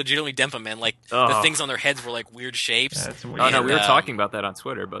was like legitimately Denpa Men. Like the things on their heads were like weird shapes. Yeah, weird. Oh no, we were talking about that on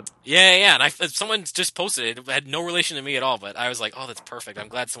Twitter, but yeah, and someone just posted it. It had no relation to me at all, but I was like, oh, that's perfect. I'm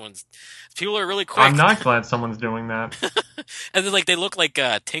glad people are really quick. I'm not glad someone's doing that. And then like they look like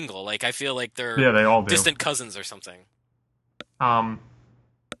Tingle. Like I feel like they're they all do. Distant cousins or something.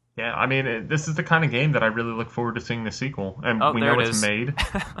 Yeah, I mean, this is the kind of game that I really look forward to seeing the sequel, and we know it's made.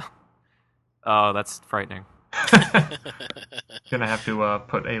 Oh, that's frightening. Gonna have to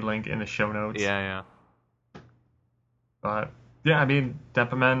put a link in the show notes. Yeah. But yeah, I mean,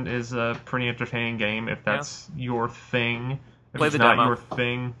 Denpa Men is a pretty entertaining game if that's your thing. If Play it's the not demo. your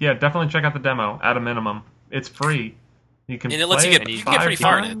thing, yeah, definitely check out the demo at a minimum. It's free. You can And it play lets you get, it you can get pretty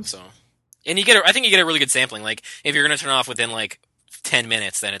far in it. times. So, and I think you get a really good sampling. Like if you're gonna turn it off within like 10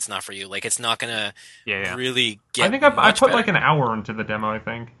 minutes, then it's not for you. Like it's not gonna really get. I think I put better. like an hour into the demo. I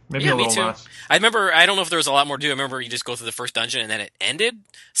think maybe a little less. I remember. I don't know if there was a lot more to do. I remember you just go through the first dungeon and then it ended.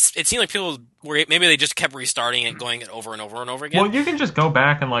 It seemed like people were maybe they just kept restarting it, going it over and over and over again. Well, you can just go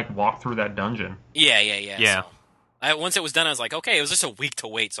back and like walk through that dungeon. Yeah. So, once it was done, I was like, okay, it was just a week to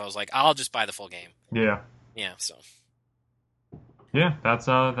wait, so I was like, I'll just buy the full game. Yeah. So. Yeah, that's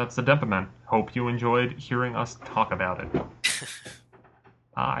the Denpa Men. Hope you enjoyed hearing us talk about it.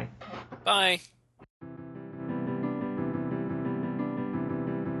 Bye. Bye.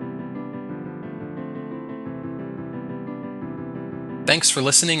 Thanks for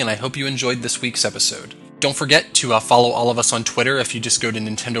listening, and I hope you enjoyed this week's episode. Don't forget to follow all of us on Twitter. If you just go to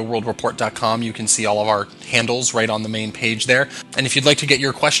NintendoWorldReport.com, you can see all of our handles right on the main page there. And if you'd like to get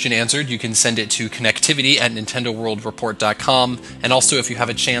your question answered, you can send it to connectivity@NintendoWorldReport.com. And also, if you have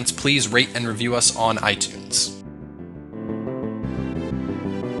a chance, please rate and review us on iTunes.